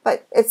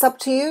 But it's up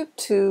to you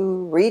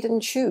to read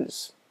and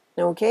choose.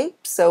 Okay,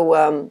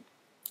 so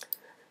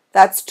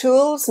that's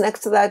tools.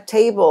 Next to that,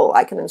 table.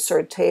 I can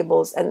insert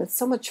tables, and it's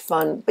so much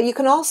fun. But you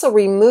can also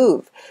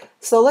remove.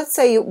 So let's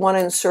say you want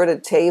to insert a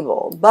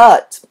table,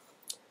 but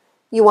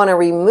you want to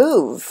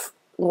remove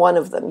one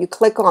of them. You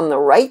click on the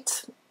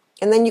right,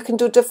 and then you can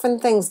do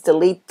different things.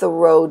 Delete the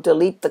row,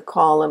 delete the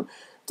column,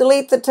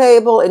 delete the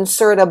table,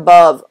 insert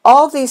above.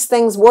 All these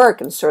things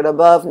work. Insert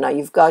above. Now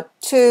you've got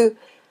two.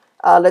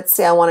 Let's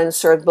say I want to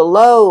insert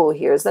below.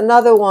 Here's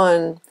another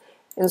one.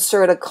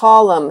 Insert a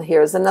column.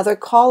 Here's another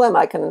column.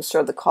 I can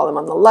insert the column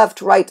on the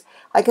left, right.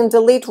 I can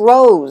delete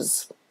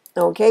rows.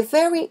 Okay,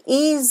 very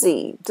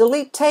easy.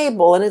 Delete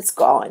table and it's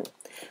gone.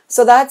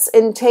 So that's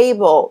in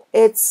table.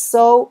 It's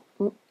so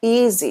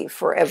easy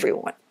for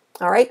everyone.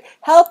 All right,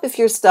 help if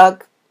you're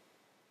stuck.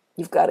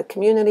 You've got a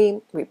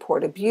community,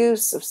 report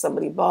abuse if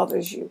somebody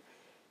bothers you,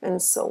 and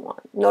so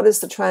on. Notice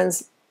the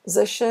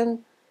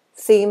transition,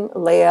 theme,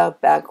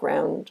 layout,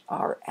 background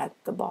are at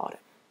the bottom.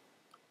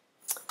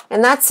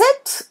 And that's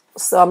it.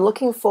 So I'm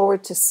looking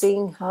forward to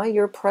seeing how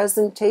your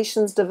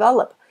presentations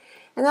develop.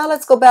 And now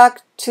let's go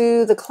back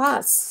to the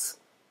class,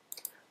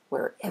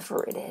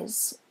 wherever it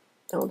is.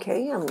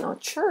 Okay, I'm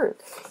not sure.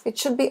 It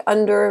should be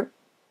under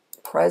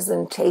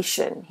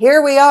presentation.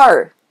 Here we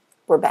are.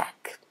 We're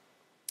back.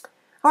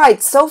 All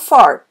right, so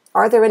far,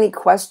 are there any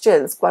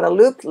questions?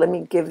 Guadalupe, let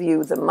me give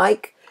you the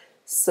mic.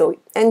 So,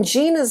 and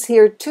Jean is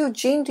here too.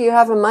 Jean, do you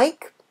have a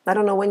mic? I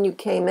don't know when you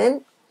came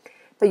in,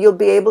 but you'll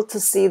be able to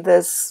see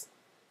this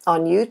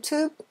on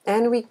YouTube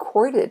and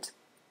recorded.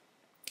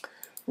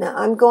 Now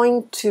I'm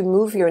going to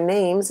move your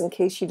names in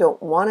case you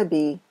don't want to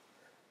be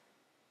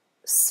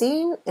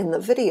seen in the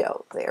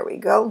video. There we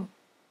go.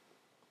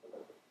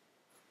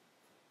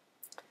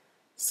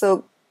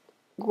 So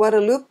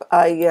Guadalupe,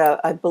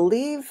 I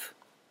believe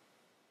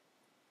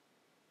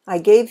I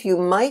gave you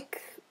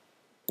Mike,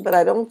 but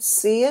I don't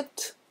see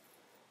it.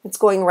 It's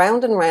going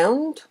round and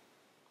round.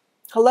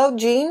 Hello,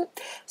 Jean.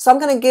 So I'm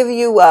going to give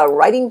you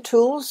writing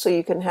tools so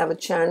you can have a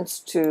chance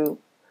to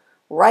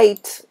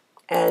write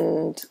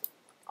and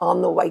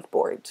on the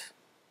whiteboard.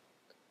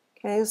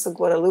 Okay, so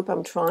Guadalupe,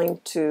 I'm trying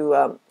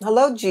to...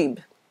 hello,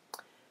 Jeeb.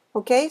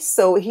 Okay,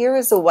 so here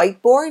is a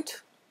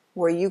whiteboard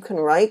where you can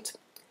write,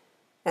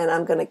 and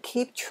I'm going to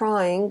keep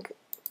trying.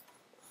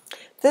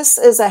 This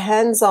is a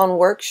hands-on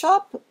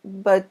workshop,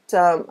 but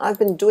I've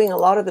been doing a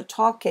lot of the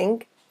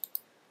talking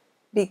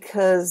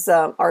because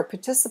our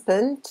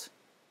participant,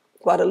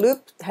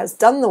 Guadalupe, has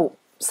done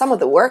some of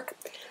the work.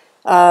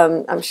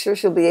 I'm sure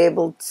she'll be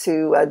able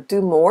to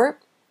do more,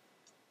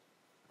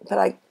 but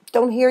I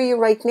don't hear you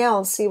right now.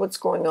 I'll see what's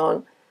going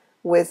on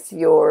with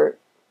your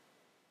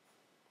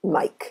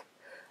mic.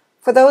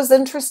 For those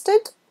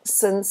interested,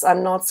 since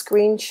I'm not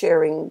screen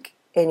sharing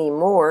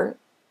anymore,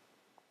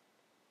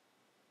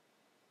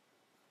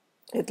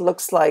 it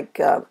looks like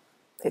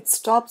it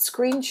stopped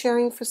screen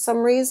sharing for some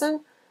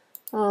reason.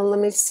 Let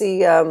me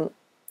see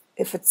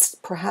if it's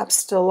perhaps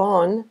still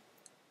on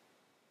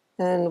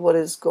and what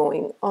is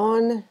going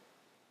on.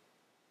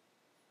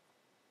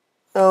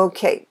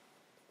 Okay,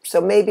 so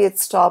maybe it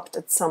stopped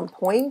at some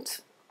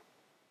point.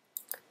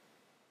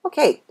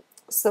 Okay,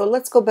 so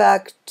let's go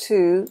back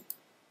to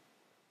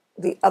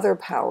the other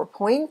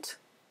PowerPoint.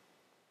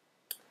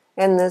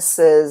 And this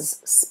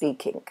is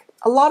speaking.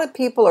 A lot of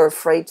people are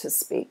afraid to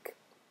speak,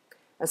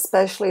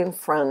 especially in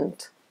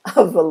front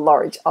of a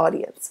large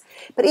audience.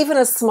 But even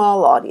a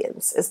small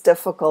audience is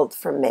difficult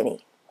for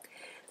many.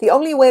 The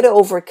only way to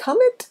overcome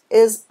it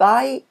is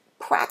by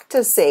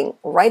practicing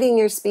writing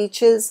your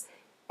speeches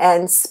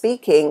and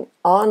speaking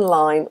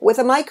online with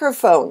a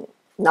microphone,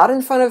 not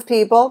in front of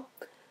people,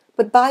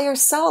 but by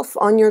yourself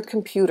on your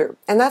computer.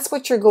 And that's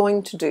what you're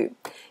going to do.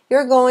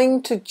 You're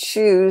going to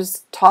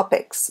choose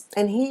topics,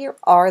 and here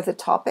are the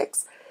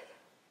topics.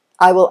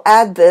 I will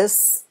add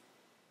this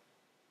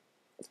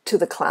to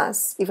the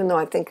class, even though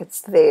I think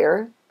it's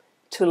there,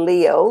 to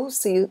Leo,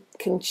 so you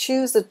can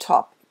choose a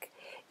topic.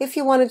 If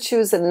you want to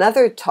choose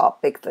another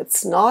topic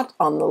that's not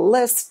on the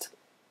list,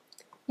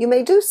 you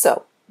may do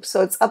so.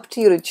 So it's up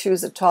to you to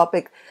choose a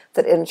topic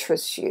that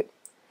interests you.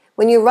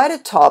 When you write a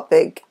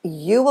topic,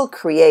 you will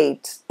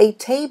create a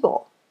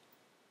table.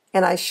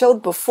 And I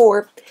showed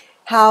before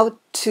how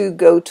to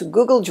go to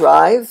Google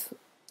Drive,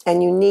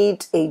 and you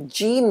need a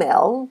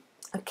Gmail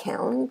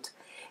account,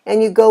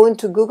 and you go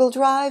into Google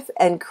Drive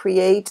and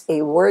create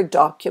a Word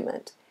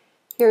document.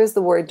 Here's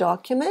the Word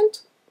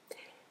document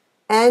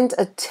and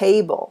a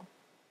table.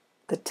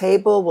 The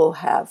table will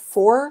have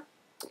 4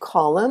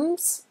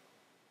 columns.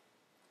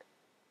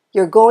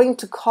 You're going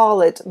to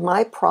call it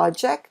My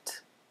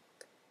Project,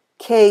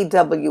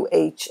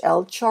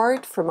 KWHL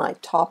chart for my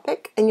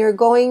topic, and you're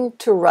going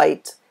to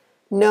write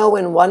Know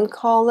in one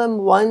column,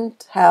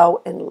 Want,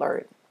 How, and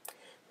Learn.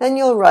 Then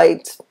you'll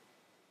write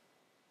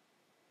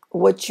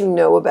what you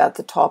know about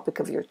the topic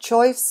of your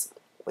choice,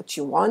 what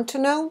you want to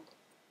know,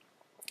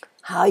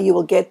 how you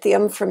will get the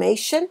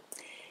information,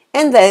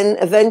 and then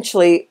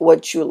eventually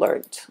what you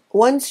learned.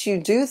 Once you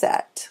do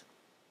that,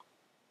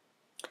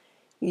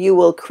 you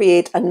will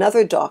create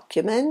another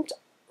document,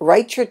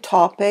 write your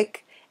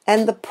topic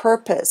and the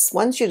purpose.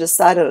 Once you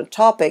decide on a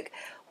topic,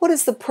 what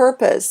is the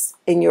purpose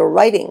in your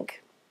writing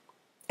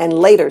and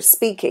later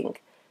speaking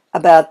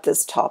about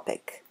this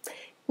topic?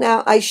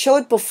 Now, I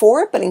showed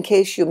before, but in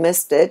case you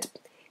missed it,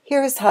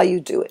 here is how you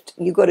do it.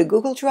 You go to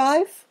Google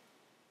Drive.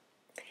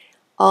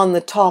 On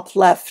the top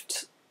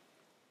left,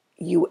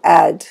 you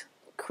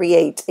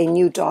create a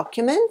new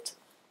document,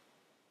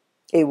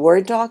 a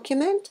Word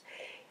document.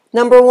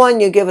 Number 1,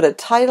 you give it a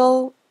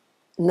title.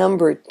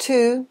 Number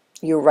 2,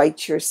 you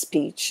write your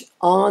speech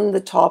on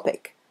the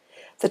topic.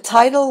 The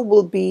title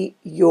will be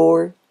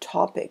your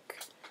topic.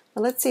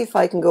 Now let's see if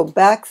I can go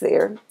back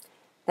there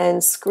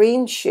and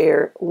screen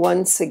share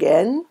once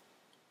again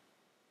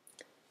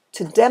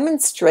to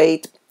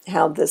demonstrate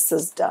how this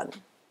is done.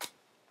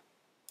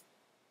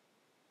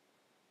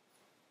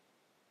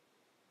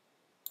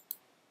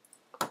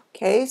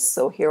 Okay,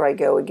 so here I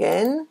go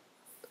again.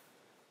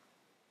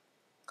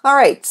 All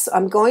right, so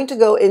I'm going to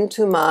go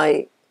into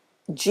my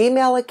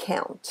Gmail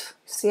account.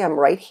 See, I'm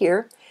right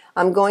here.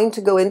 I'm going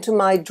to go into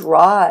my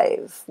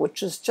Drive,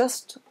 which is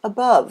just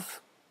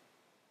above.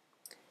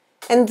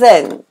 And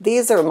then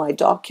these are my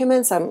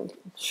documents. I'm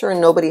sure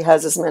nobody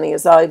has as many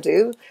as I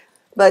do,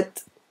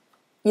 but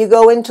you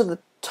go into the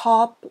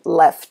top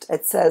left.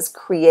 It says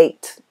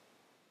Create.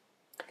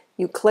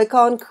 You click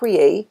on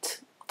Create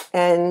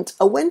and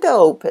a window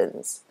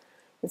opens.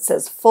 It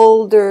says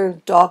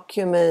Folder,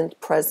 Document,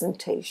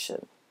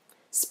 Presentation,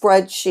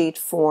 Spreadsheet,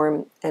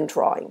 Form, and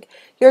Drawing.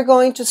 You're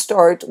going to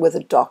start with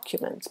a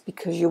document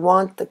because you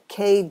want the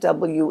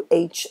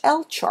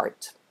KWHL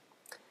chart.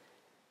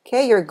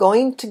 Okay, you're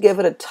going to give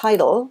it a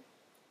title,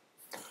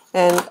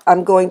 and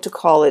I'm going to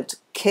call it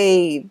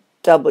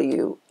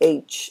KWHL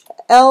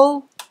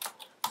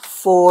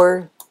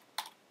for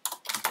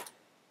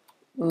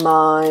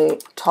my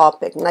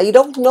topic. Now you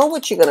don't know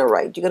what you're going to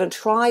write. You're going to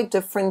try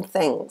different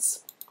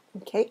things.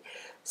 Okay,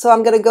 so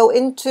I'm going to go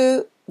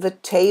into the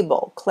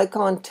table. Click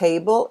on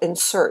table,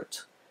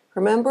 insert.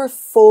 Remember,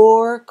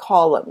 4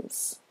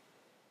 columns.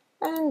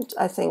 And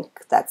I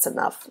think that's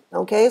enough.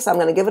 Okay, so I'm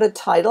going to give it a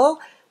title.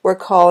 We're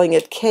calling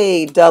it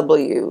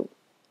KWHL.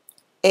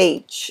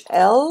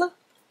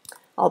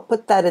 I'll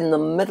put that in the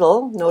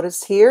middle.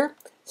 Notice here,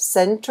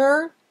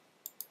 center.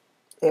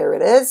 There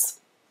it is.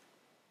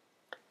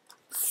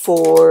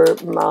 For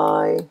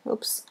my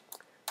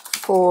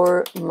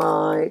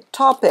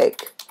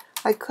topic.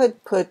 I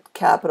could put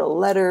capital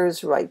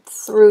letters right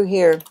through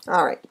here.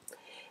 All right.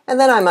 And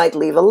then I might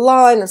leave a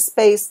line, a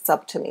space. It's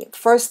up to me.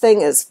 First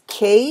thing is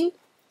K,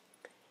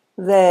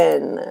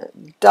 then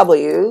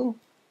W,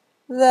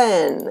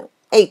 then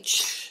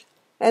H,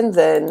 and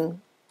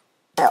then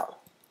L.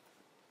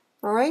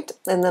 All right.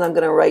 And then I'm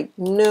going to write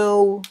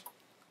know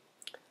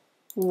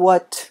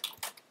what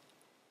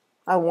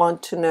I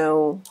want to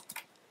know,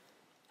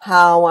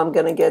 how I'm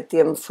going to get the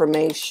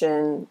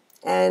information,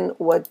 and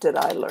what did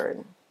I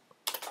learn.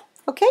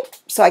 Okay,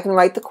 so I can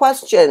write the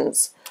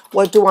questions.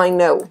 What do I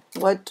know?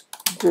 What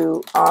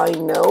do I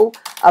know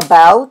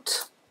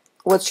about?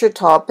 What's your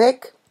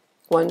topic?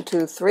 1,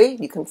 2, 3.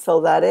 You can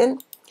fill that in.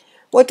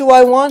 What do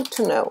I want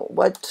to know?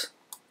 What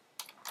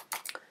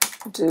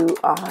do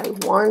I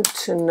want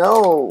to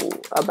know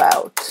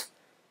about?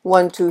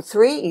 1, 2,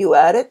 3. You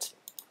add it.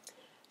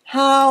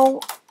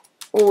 How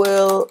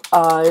will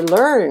I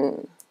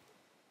learn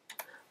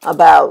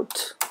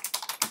about?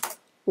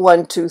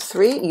 1, 2,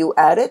 3. You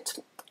add it.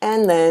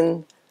 And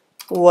then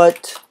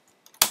what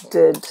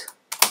did,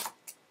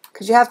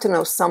 because you have to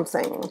know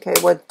something, okay?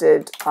 What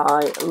did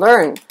I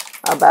learn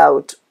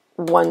about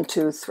 1,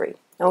 2, 3?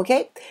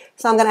 Okay,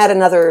 so I'm going to add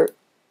another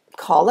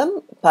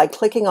column. By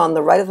clicking on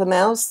the right of the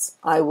mouse,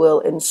 I will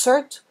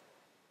insert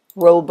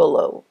row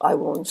below. I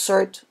will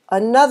insert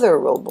another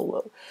row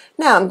below.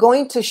 Now I'm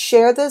going to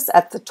share this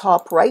at the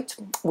top right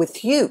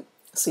with you.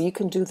 So you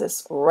can do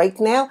this right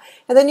now,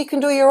 and then you can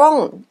do your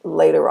own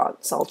later on.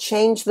 So I'll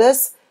change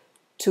this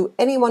to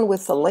anyone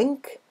with the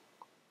link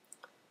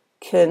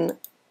can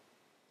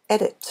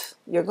edit.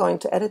 You're going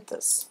to edit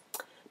this.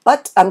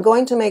 But I'm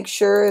going to make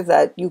sure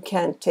that you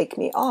can't take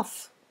me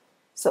off.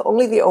 So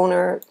only the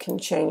owner can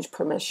change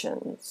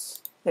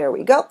permissions. There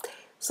we go.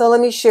 So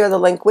let me share the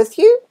link with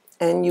you,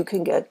 and you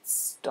can get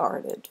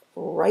started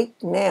right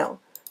now.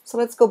 So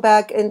let's go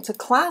back into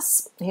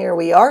class. Here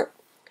we are.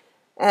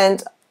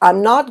 And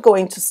I'm not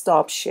going to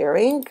stop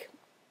sharing.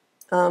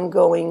 I'm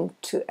going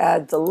to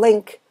add the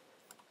link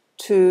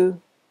to,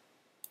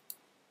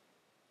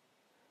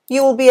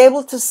 you will be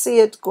able to see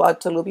it,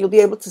 Guadalupe. You'll be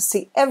able to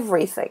see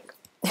everything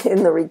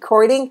in the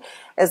recording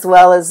as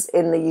well as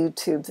in the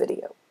YouTube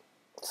video.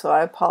 So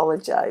I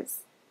apologize.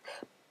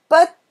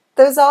 But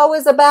there's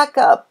always a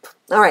backup.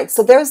 All right,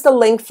 so there's the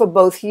link for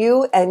both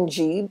you and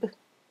Jeeb.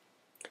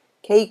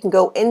 Okay, you can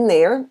go in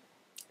there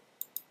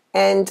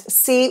and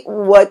see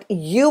what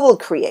you will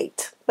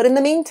create. But in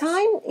the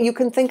meantime, you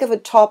can think of a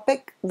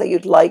topic that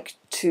you'd like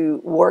to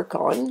work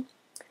on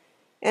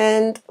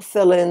and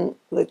fill in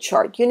the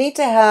chart. You need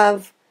to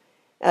have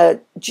a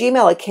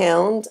Gmail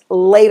account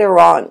later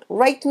on.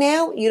 Right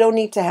now, you don't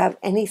need to have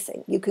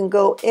anything. You can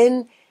go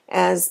in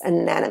as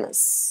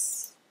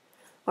anonymous.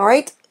 All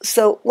right,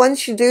 so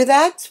once you do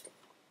that,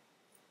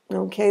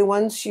 okay,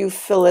 once you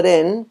fill it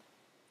in,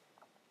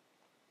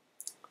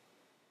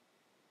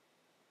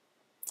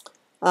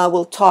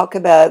 we'll talk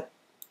about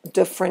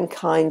different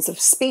kinds of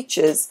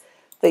speeches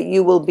that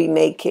you will be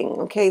making.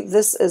 Okay,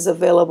 this is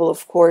available,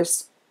 of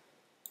course,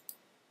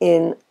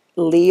 in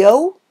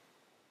Leo.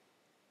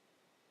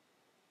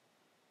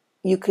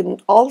 You can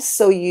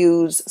also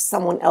use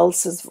someone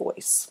else's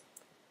voice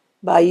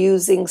by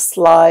using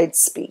slide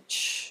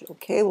speech.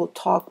 Okay, we'll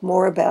talk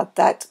more about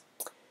that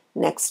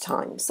next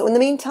time. So in the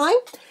meantime,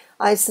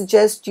 I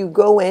suggest you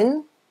go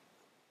in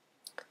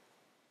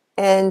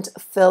and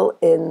fill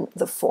in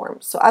the form.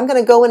 So I'm going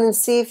to go in and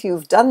see if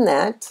you've done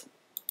that.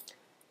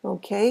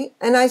 Okay,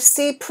 and I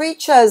see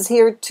Precha is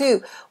here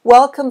too.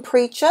 Welcome,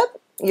 Precha.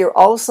 You're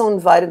also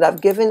invited.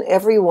 I've given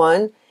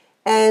everyone.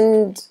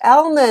 And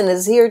Alman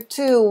is here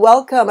too.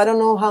 Welcome. I don't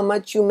know how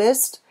much you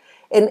missed.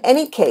 In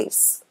any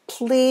case,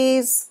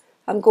 please,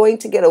 I'm going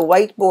to get a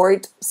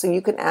whiteboard so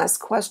you can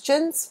ask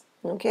questions.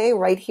 Okay,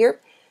 right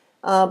here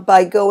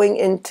by going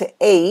into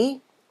A.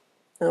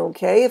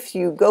 Okay, if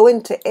you go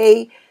into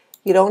A,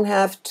 you don't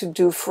have to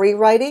do free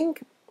writing.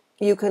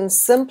 You can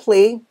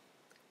simply,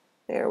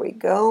 there we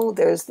go,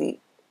 there's the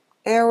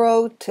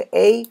arrow to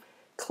A.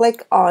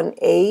 Click on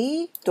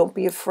A, don't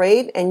be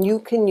afraid, and you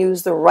can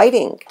use the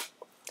writing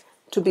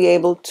to be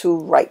able to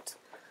write.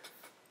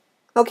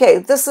 Okay,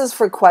 this is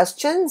for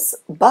questions,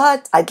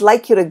 but I'd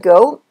like you to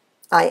go.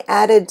 I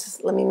added,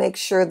 let me make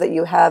sure that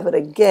you have it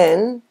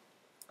again.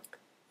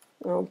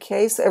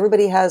 Okay, so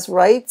everybody has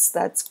rights,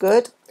 that's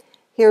good.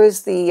 Here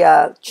is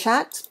the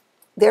chat.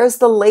 There's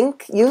the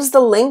link. Use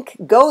the link,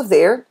 go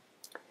there.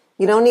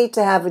 You don't need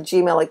to have a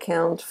Gmail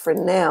account for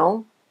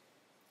now.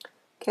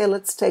 Okay,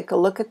 let's take a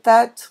look at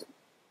that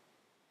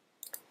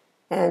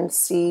and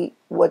see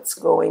what's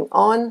going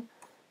on.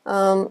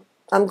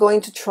 I'm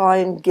going to try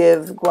and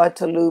give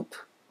Guadalupe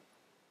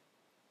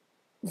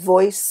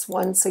voice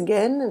once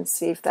again and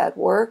see if that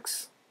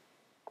works.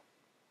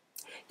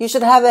 You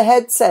should have a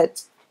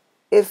headset.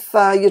 If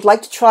you'd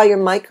like to try your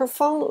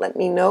microphone, let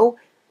me know.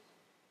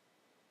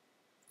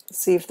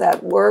 See if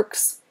that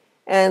works.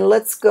 And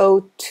let's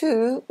go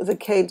to the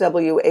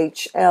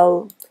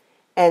KWHL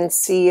and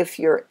see if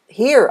you're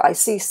here. I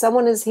see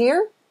someone is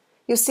here.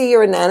 You see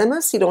you're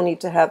anonymous. You don't need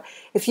to have...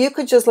 If you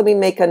could just let me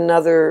make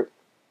another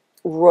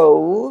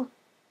row.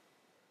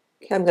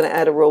 Okay, I'm going to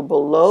add a row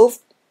below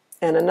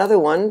and another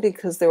one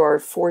because there are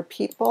 4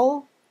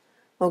 people.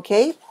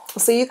 Okay,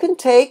 so you can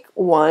take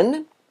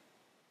one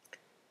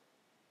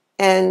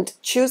and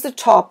choose a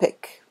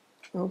topic.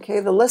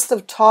 Okay, the list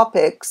of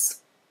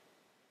topics,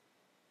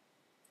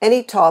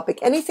 any topic,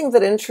 anything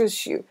that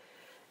interests you.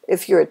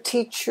 If you're a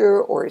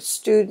teacher or a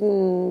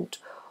student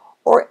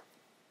or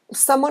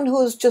someone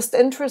who's just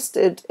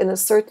interested in a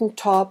certain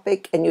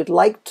topic and you'd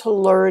like to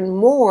learn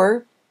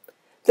more,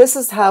 this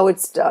is how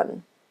it's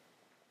done.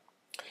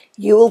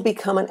 You will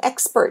become an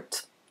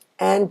expert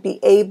and be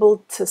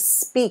able to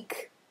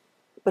speak,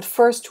 but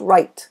first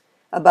write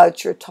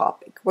about your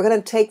topic. We're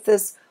going to take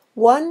this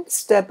one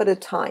step at a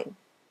time.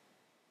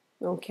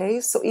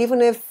 Okay, so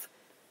even if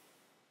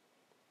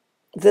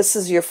this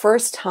is your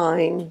first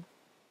time,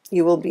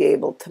 you will be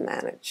able to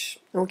manage.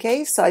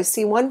 Okay, so I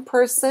see one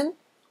person.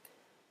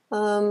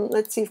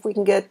 Let's see if we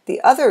can get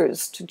the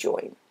others to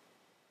join.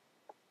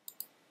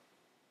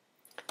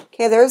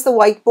 Okay, there's the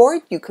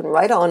whiteboard. You can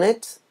write on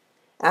it,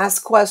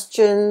 ask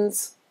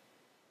questions.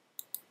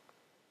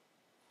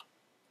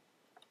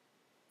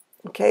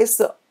 Okay,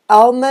 so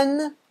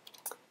Alman,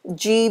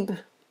 Jeeb,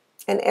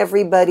 and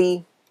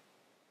everybody,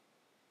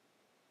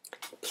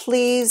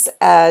 please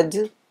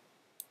add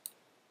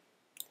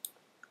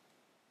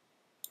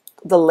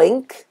the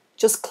link.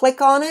 Just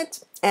click on it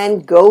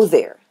and go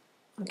there.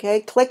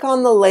 Okay, click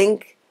on the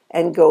link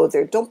and go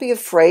there. Don't be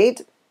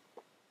afraid.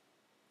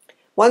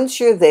 Once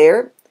you're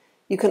there,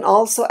 you can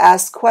also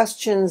ask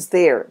questions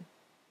there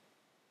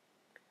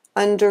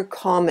under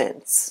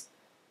comments.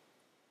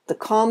 The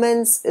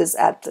comments is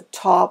at the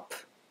top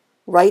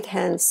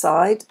right-hand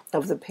side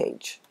of the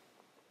page.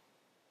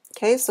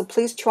 Okay, so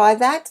please try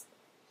that.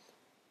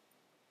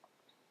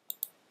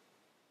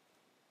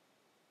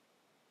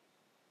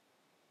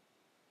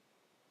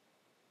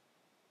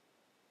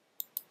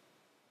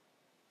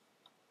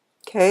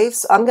 Okay,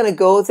 so I'm going to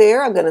go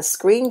there. I'm going to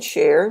screen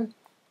share.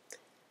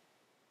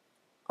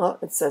 Oh,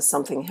 it says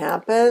something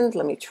happened.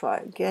 Let me try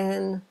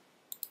again.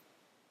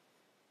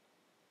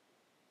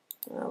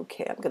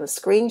 Okay, I'm going to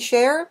screen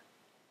share.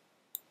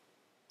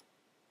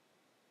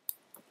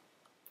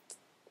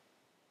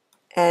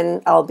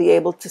 And I'll be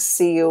able to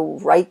see you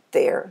right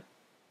there.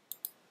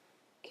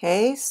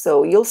 Okay,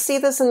 so you'll see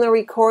this in the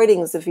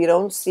recordings if you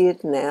don't see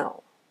it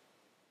now.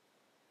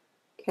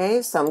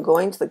 Okay, so I'm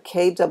going to the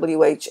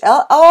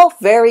KWHL. Oh,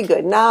 very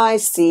good. Now I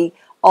see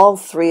all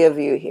 3 of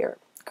you here.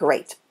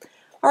 Great.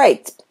 All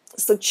right,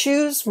 so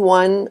choose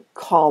one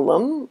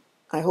column.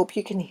 I hope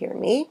you can hear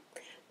me.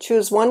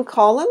 Choose one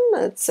column.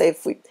 Let's say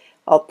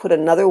I'll put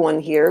another one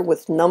here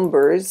with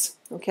numbers.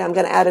 Okay, I'm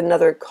going to add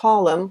another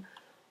column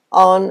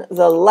on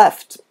the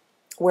left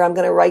where I'm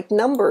going to write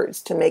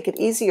numbers to make it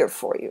easier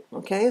for you.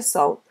 Okay,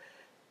 so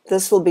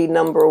this will be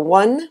number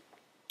 1,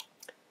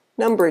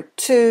 number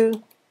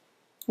 2,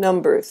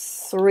 number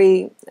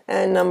 3,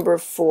 and number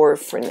 4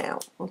 for now.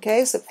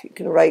 Okay, so if you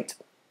can write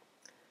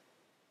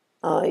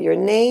your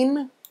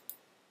name.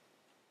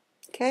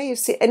 Okay, you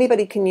see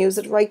anybody can use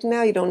it right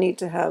now. You don't need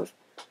to have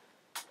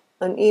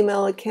an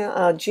email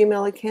account,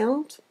 Gmail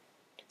account.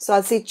 So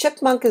I see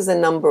Chipmunk is a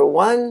number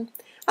 1.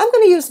 I'm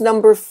going to use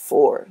number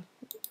 4.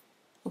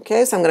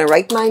 Okay, so I'm going to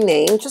write my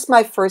name. Just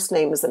my first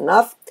name is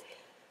enough.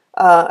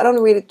 I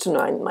don't read it to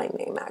my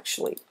name,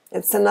 actually.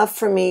 It's enough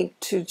for me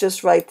to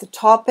just write the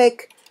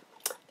topic.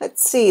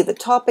 Let's see, the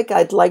topic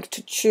I'd like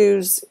to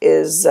choose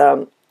is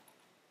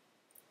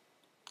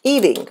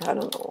eating. I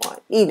don't know why.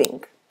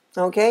 Eating.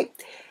 Okay,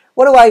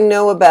 what do I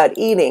know about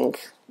eating?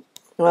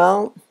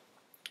 Well,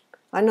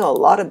 I know a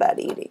lot about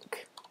eating.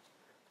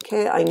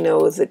 Okay, I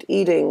know that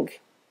eating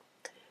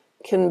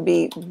can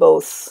be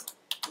both,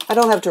 I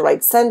don't have to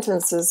write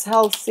sentences,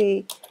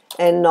 healthy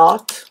and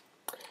not,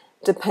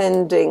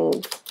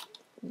 depending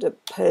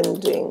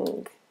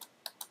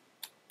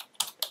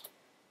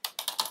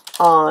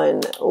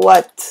on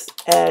what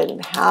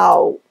and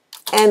how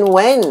and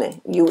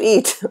when you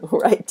eat,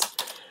 right?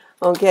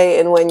 Okay,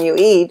 and when you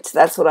eat,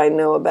 that's what I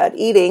know about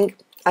eating.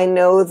 I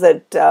know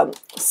that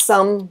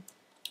some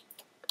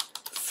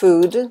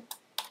food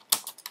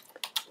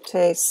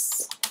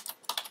tastes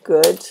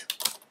good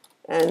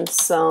and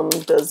some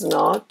does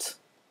not.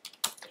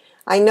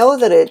 I know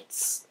that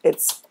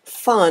it's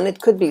fun. It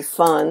could be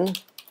fun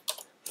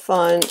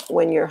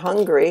when you're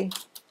hungry.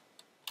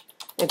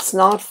 It's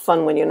not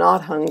fun when you're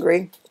not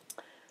hungry.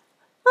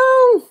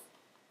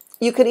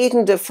 you could eat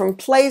in different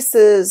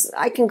places.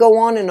 I can go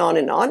on and on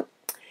and on.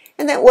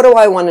 And then what do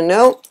I want to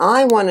know?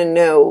 I want to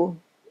know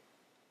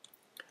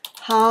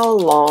how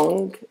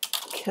long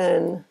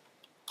can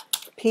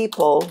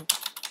people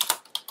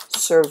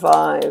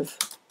survive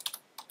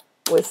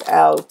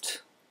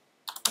without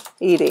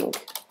eating?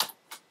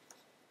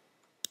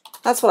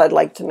 That's what I'd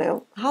like to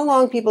know. How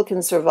long people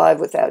can survive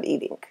without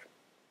eating.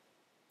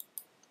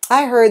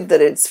 I heard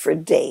that it's for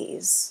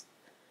days.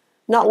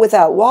 Not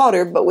without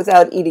water, but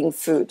without eating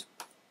food.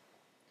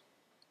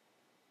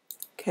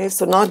 Okay,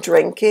 so not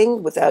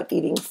drinking, without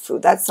eating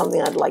food. That's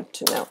something I'd like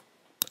to know.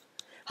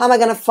 How am I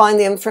going to find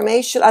the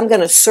information? I'm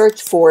going to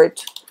search for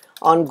it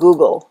on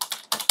Google.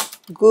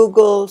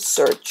 Google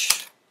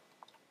search.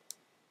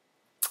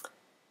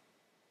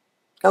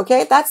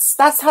 Okay,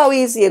 that's how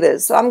easy it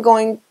is.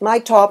 So my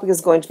topic is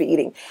going to be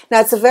eating.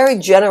 Now, it's a very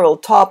general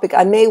topic.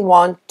 I may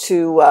want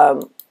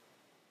to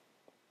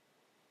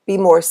be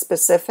more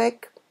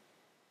specific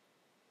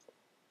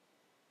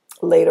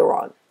later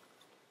on.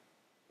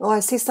 Oh, I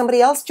see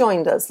somebody else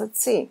joined us.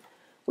 Let's see.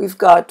 We've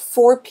got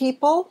 4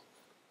 people.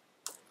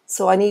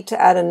 So I need to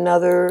add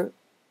another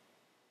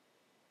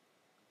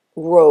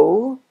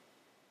row.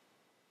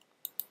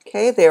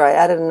 Okay, there I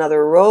added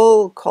another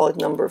row. Call it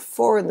number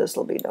 4, and this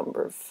will be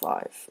number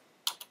 5.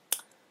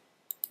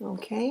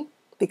 Okay,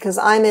 because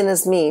I'm in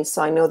as me,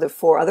 so I know there are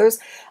 4 others.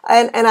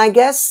 And I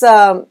guess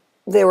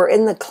they were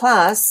in the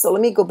class. So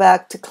let me go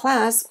back to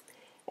class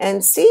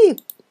and see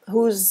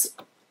who's...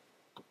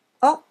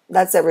 Oh,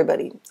 that's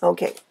everybody.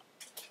 Okay.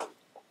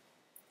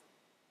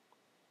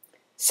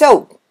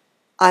 So,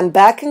 I'm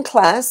back in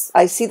class.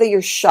 I see that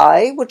you're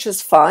shy, which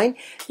is fine.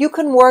 You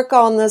can work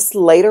on this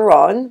later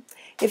on.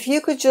 If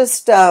you could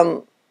just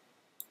join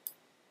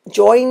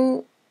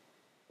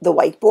the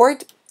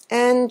whiteboard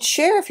and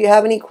share if you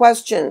have any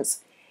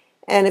questions.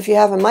 And if you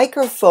have a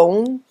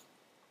microphone,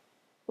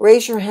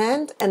 raise your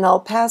hand and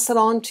I'll pass it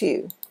on to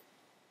you.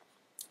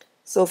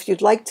 So if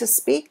you'd like to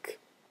speak,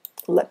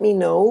 let me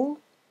know.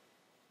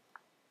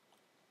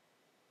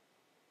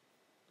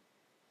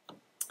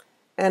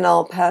 And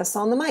I'll pass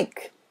on the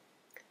mic.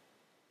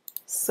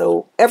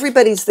 So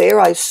everybody's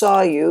there. I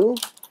saw you.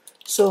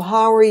 So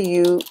how are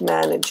you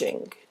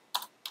managing?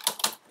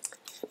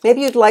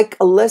 Maybe you'd like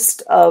a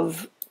list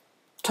of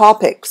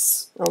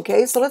topics.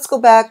 Okay, so let's go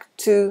back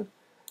to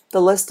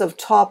the list of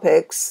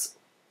topics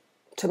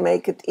to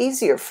make it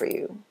easier for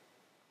you.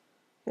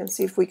 And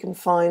see if we can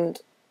find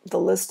the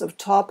list of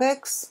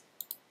topics.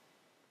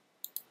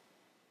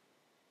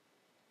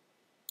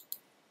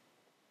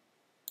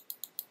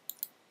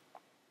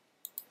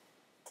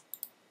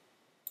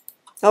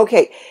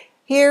 Okay,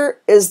 here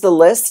is the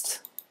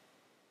list.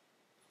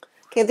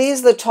 Okay,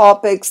 these are the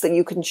topics that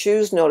you can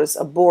choose. Notice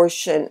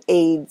abortion,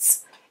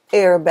 AIDS,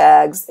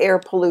 airbags, air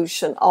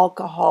pollution,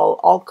 alcohol,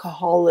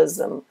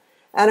 alcoholism,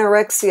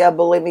 anorexia,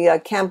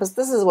 bulimia, campus.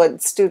 This is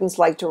what students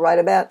like to write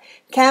about.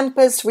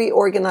 Campus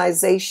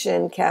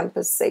reorganization,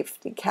 campus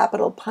safety,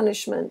 capital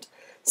punishment,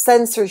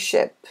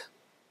 censorship.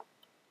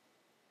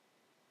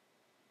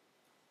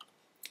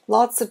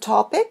 Lots of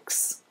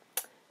topics.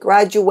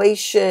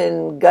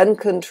 Graduation, gun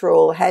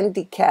control,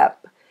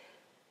 handicap,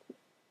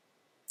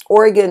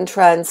 organ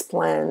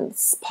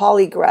transplants,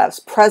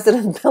 polygraphs,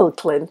 President Bill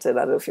Clinton,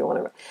 I don't know if you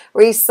want to,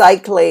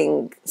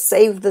 recycling,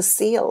 save the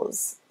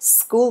seals,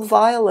 school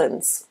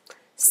violence,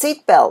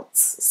 seatbelts,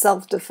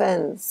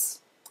 self-defense,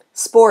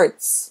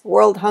 sports,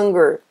 world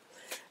hunger.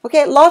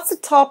 Okay, lots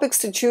of topics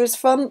to choose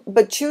from,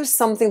 but choose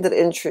something that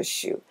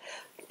interests you.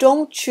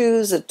 Don't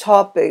choose a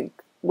topic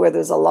where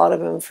there's a lot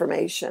of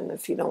information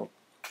if you don't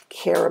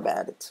care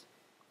about it.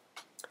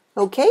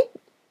 Okay,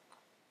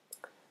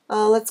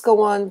 let's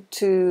go on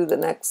to the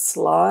next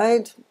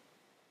slide.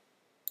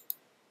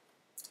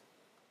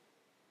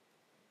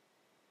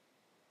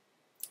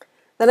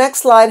 The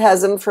next slide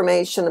has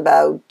information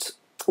about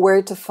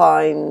where to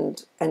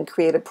find and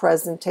create a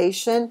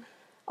presentation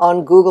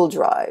on Google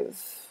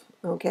Drive.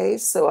 Okay,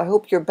 so I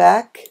hope you're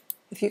back.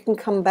 If you can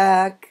come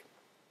back,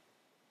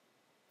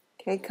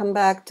 okay, come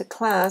back to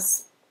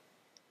class.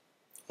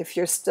 If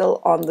you're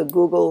still on the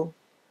Google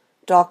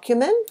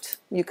document,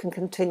 you can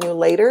continue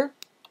later.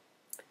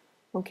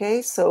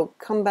 Okay, so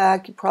come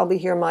back. You probably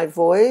hear my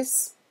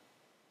voice.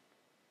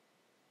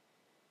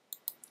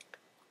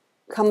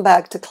 Come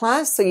back to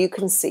class so you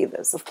can see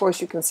this. Of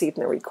course, you can see it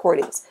in the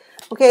recordings.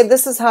 Okay,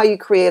 this is how you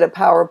create a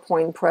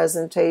PowerPoint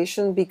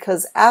presentation,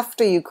 because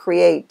after you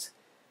create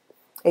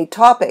a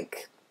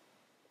topic,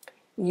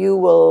 you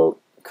will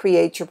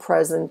create your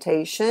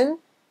presentation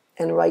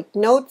and write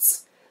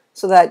notes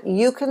so that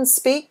you can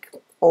speak,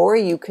 or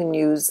you can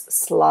use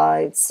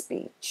slide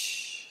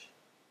speech.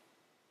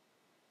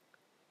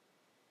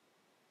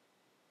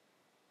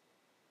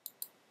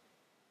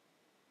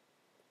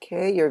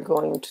 Okay, you're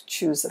going to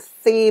choose a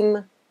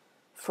theme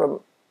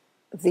from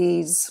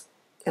these,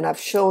 and I've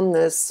shown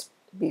this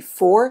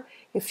before.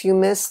 If you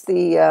missed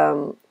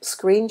the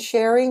screen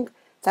sharing,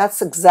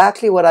 that's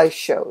exactly what I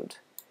showed.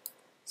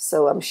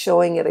 So I'm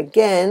showing it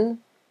again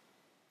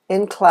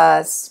in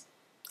class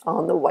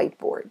on the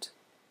whiteboard.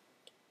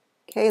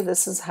 Okay,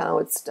 this is how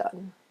it's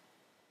done.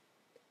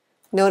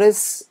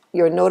 Notice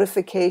your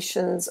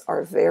notifications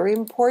are very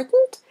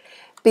important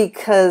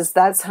because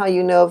that's how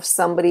you know if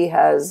somebody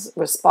has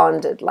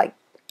responded, like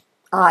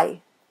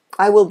I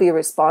will be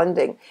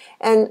responding.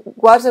 And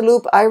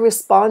Guadalupe, I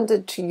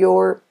responded to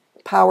your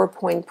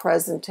PowerPoint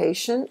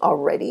presentation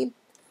already.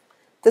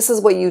 This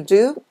is what you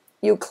do.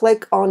 You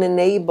click on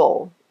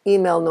enable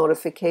email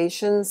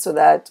notifications so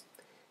that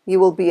you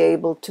will be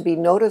able to be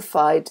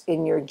notified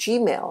in your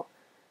Gmail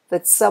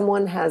that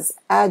someone has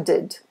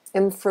added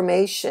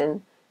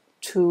information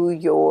to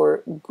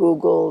your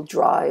Google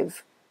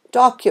Drive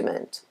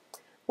document,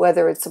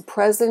 whether it's a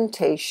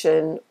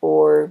presentation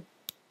or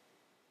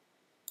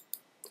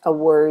a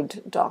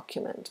Word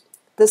document.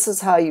 This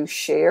is how you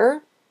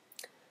share.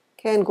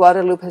 Okay, and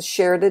Guadalupe has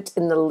shared it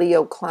in the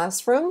Leo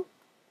classroom.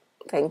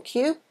 Thank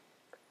you.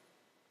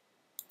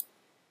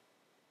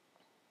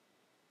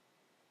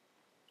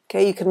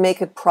 Okay, you can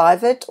make it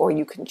private or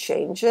you can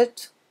change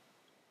it.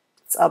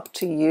 It's up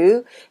to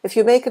you. If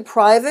you make it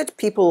private,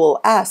 people will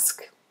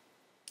ask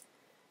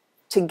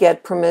to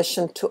get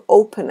permission to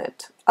open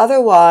it.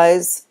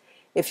 Otherwise,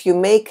 if you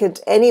make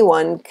it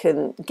anyone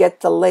can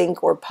get the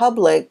link or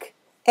public,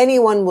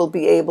 anyone will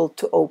be able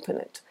to open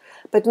it.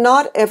 But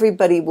not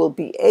everybody will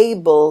be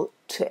able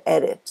to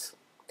edit.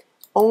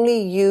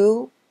 Only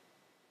you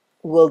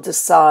will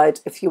decide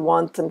if you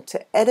want them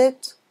to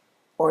edit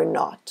or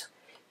not.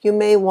 You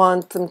may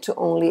want them to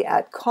only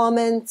add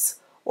comments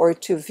or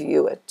to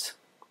view it.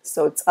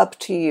 So it's up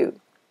to you.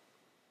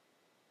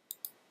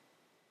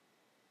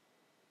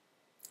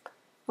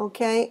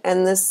 Okay,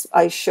 and this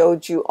I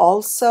showed you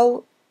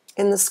also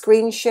in the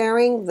screen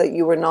sharing that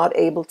you were not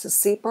able to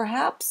see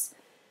perhaps.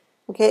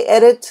 Okay,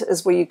 edit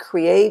is where you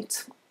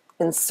create,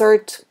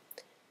 insert.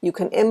 You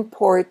can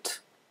import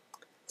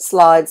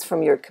slides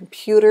from your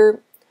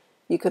computer.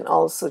 You can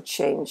also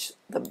change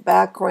the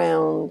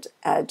background,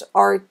 add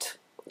art.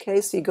 Okay,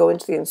 so you go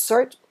into the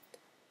insert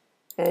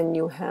and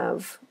you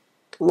have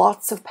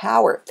lots of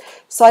power.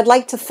 So I'd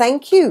like to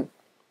thank you.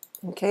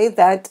 Okay,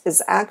 that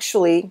is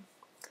actually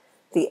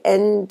the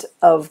end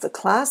of the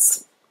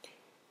class.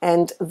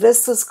 And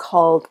this is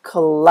called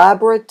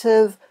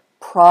collaborative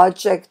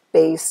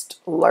project-based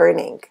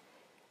learning.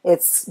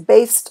 It's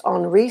based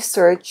on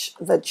research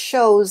that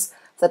shows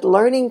that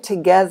learning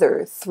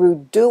together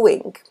through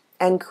doing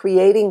and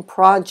creating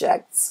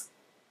projects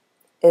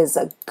is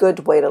a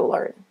good way to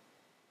learn.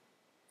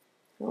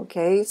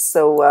 Okay,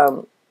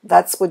 so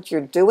that's what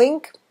you're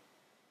doing.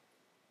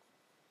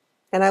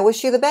 And I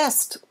wish you the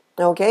best.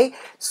 Okay,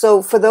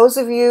 so for those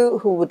of you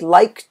who would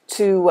like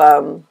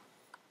to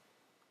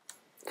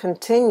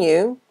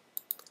continue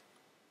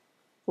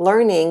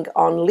learning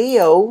on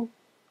Leo,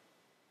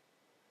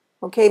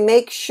 okay,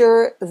 make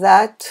sure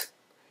that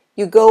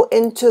you go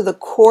into the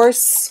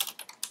course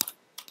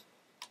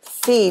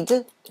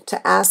feed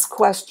to ask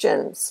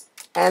questions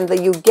and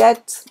that you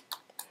get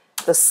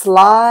the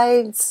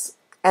slides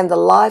and the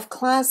live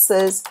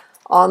classes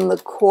on the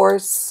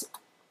courseware.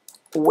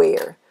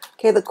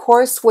 Okay, the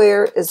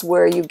courseware is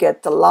where you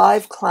get the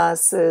live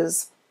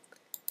classes,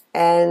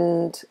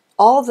 and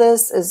all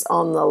this is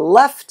on the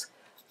left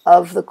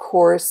of the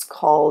course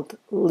called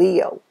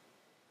Leo.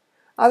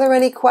 Are there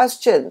any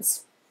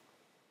questions?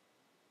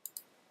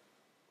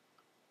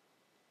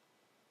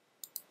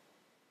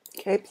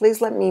 Okay,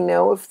 please let me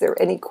know if there are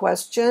any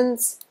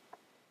questions.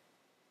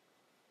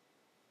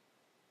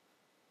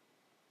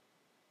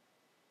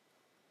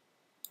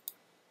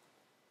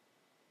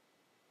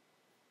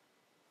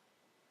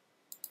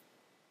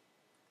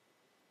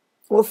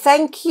 Well,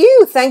 thank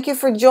you. Thank you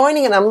for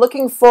joining, and I'm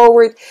looking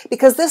forward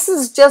because this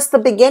is just the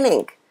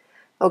beginning.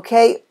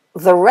 Okay,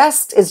 the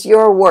rest is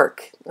your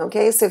work.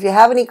 Okay, so if you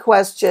have any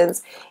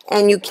questions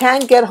and you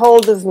can't get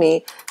hold of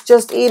me,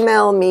 just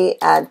email me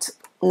at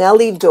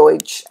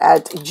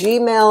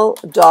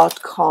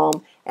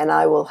nellydeutsch@gmail.com and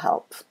I will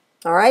help.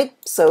 All right,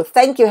 so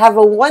thank you. Have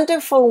a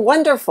wonderful,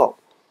 wonderful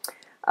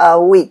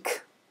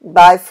week.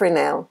 Bye for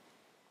now.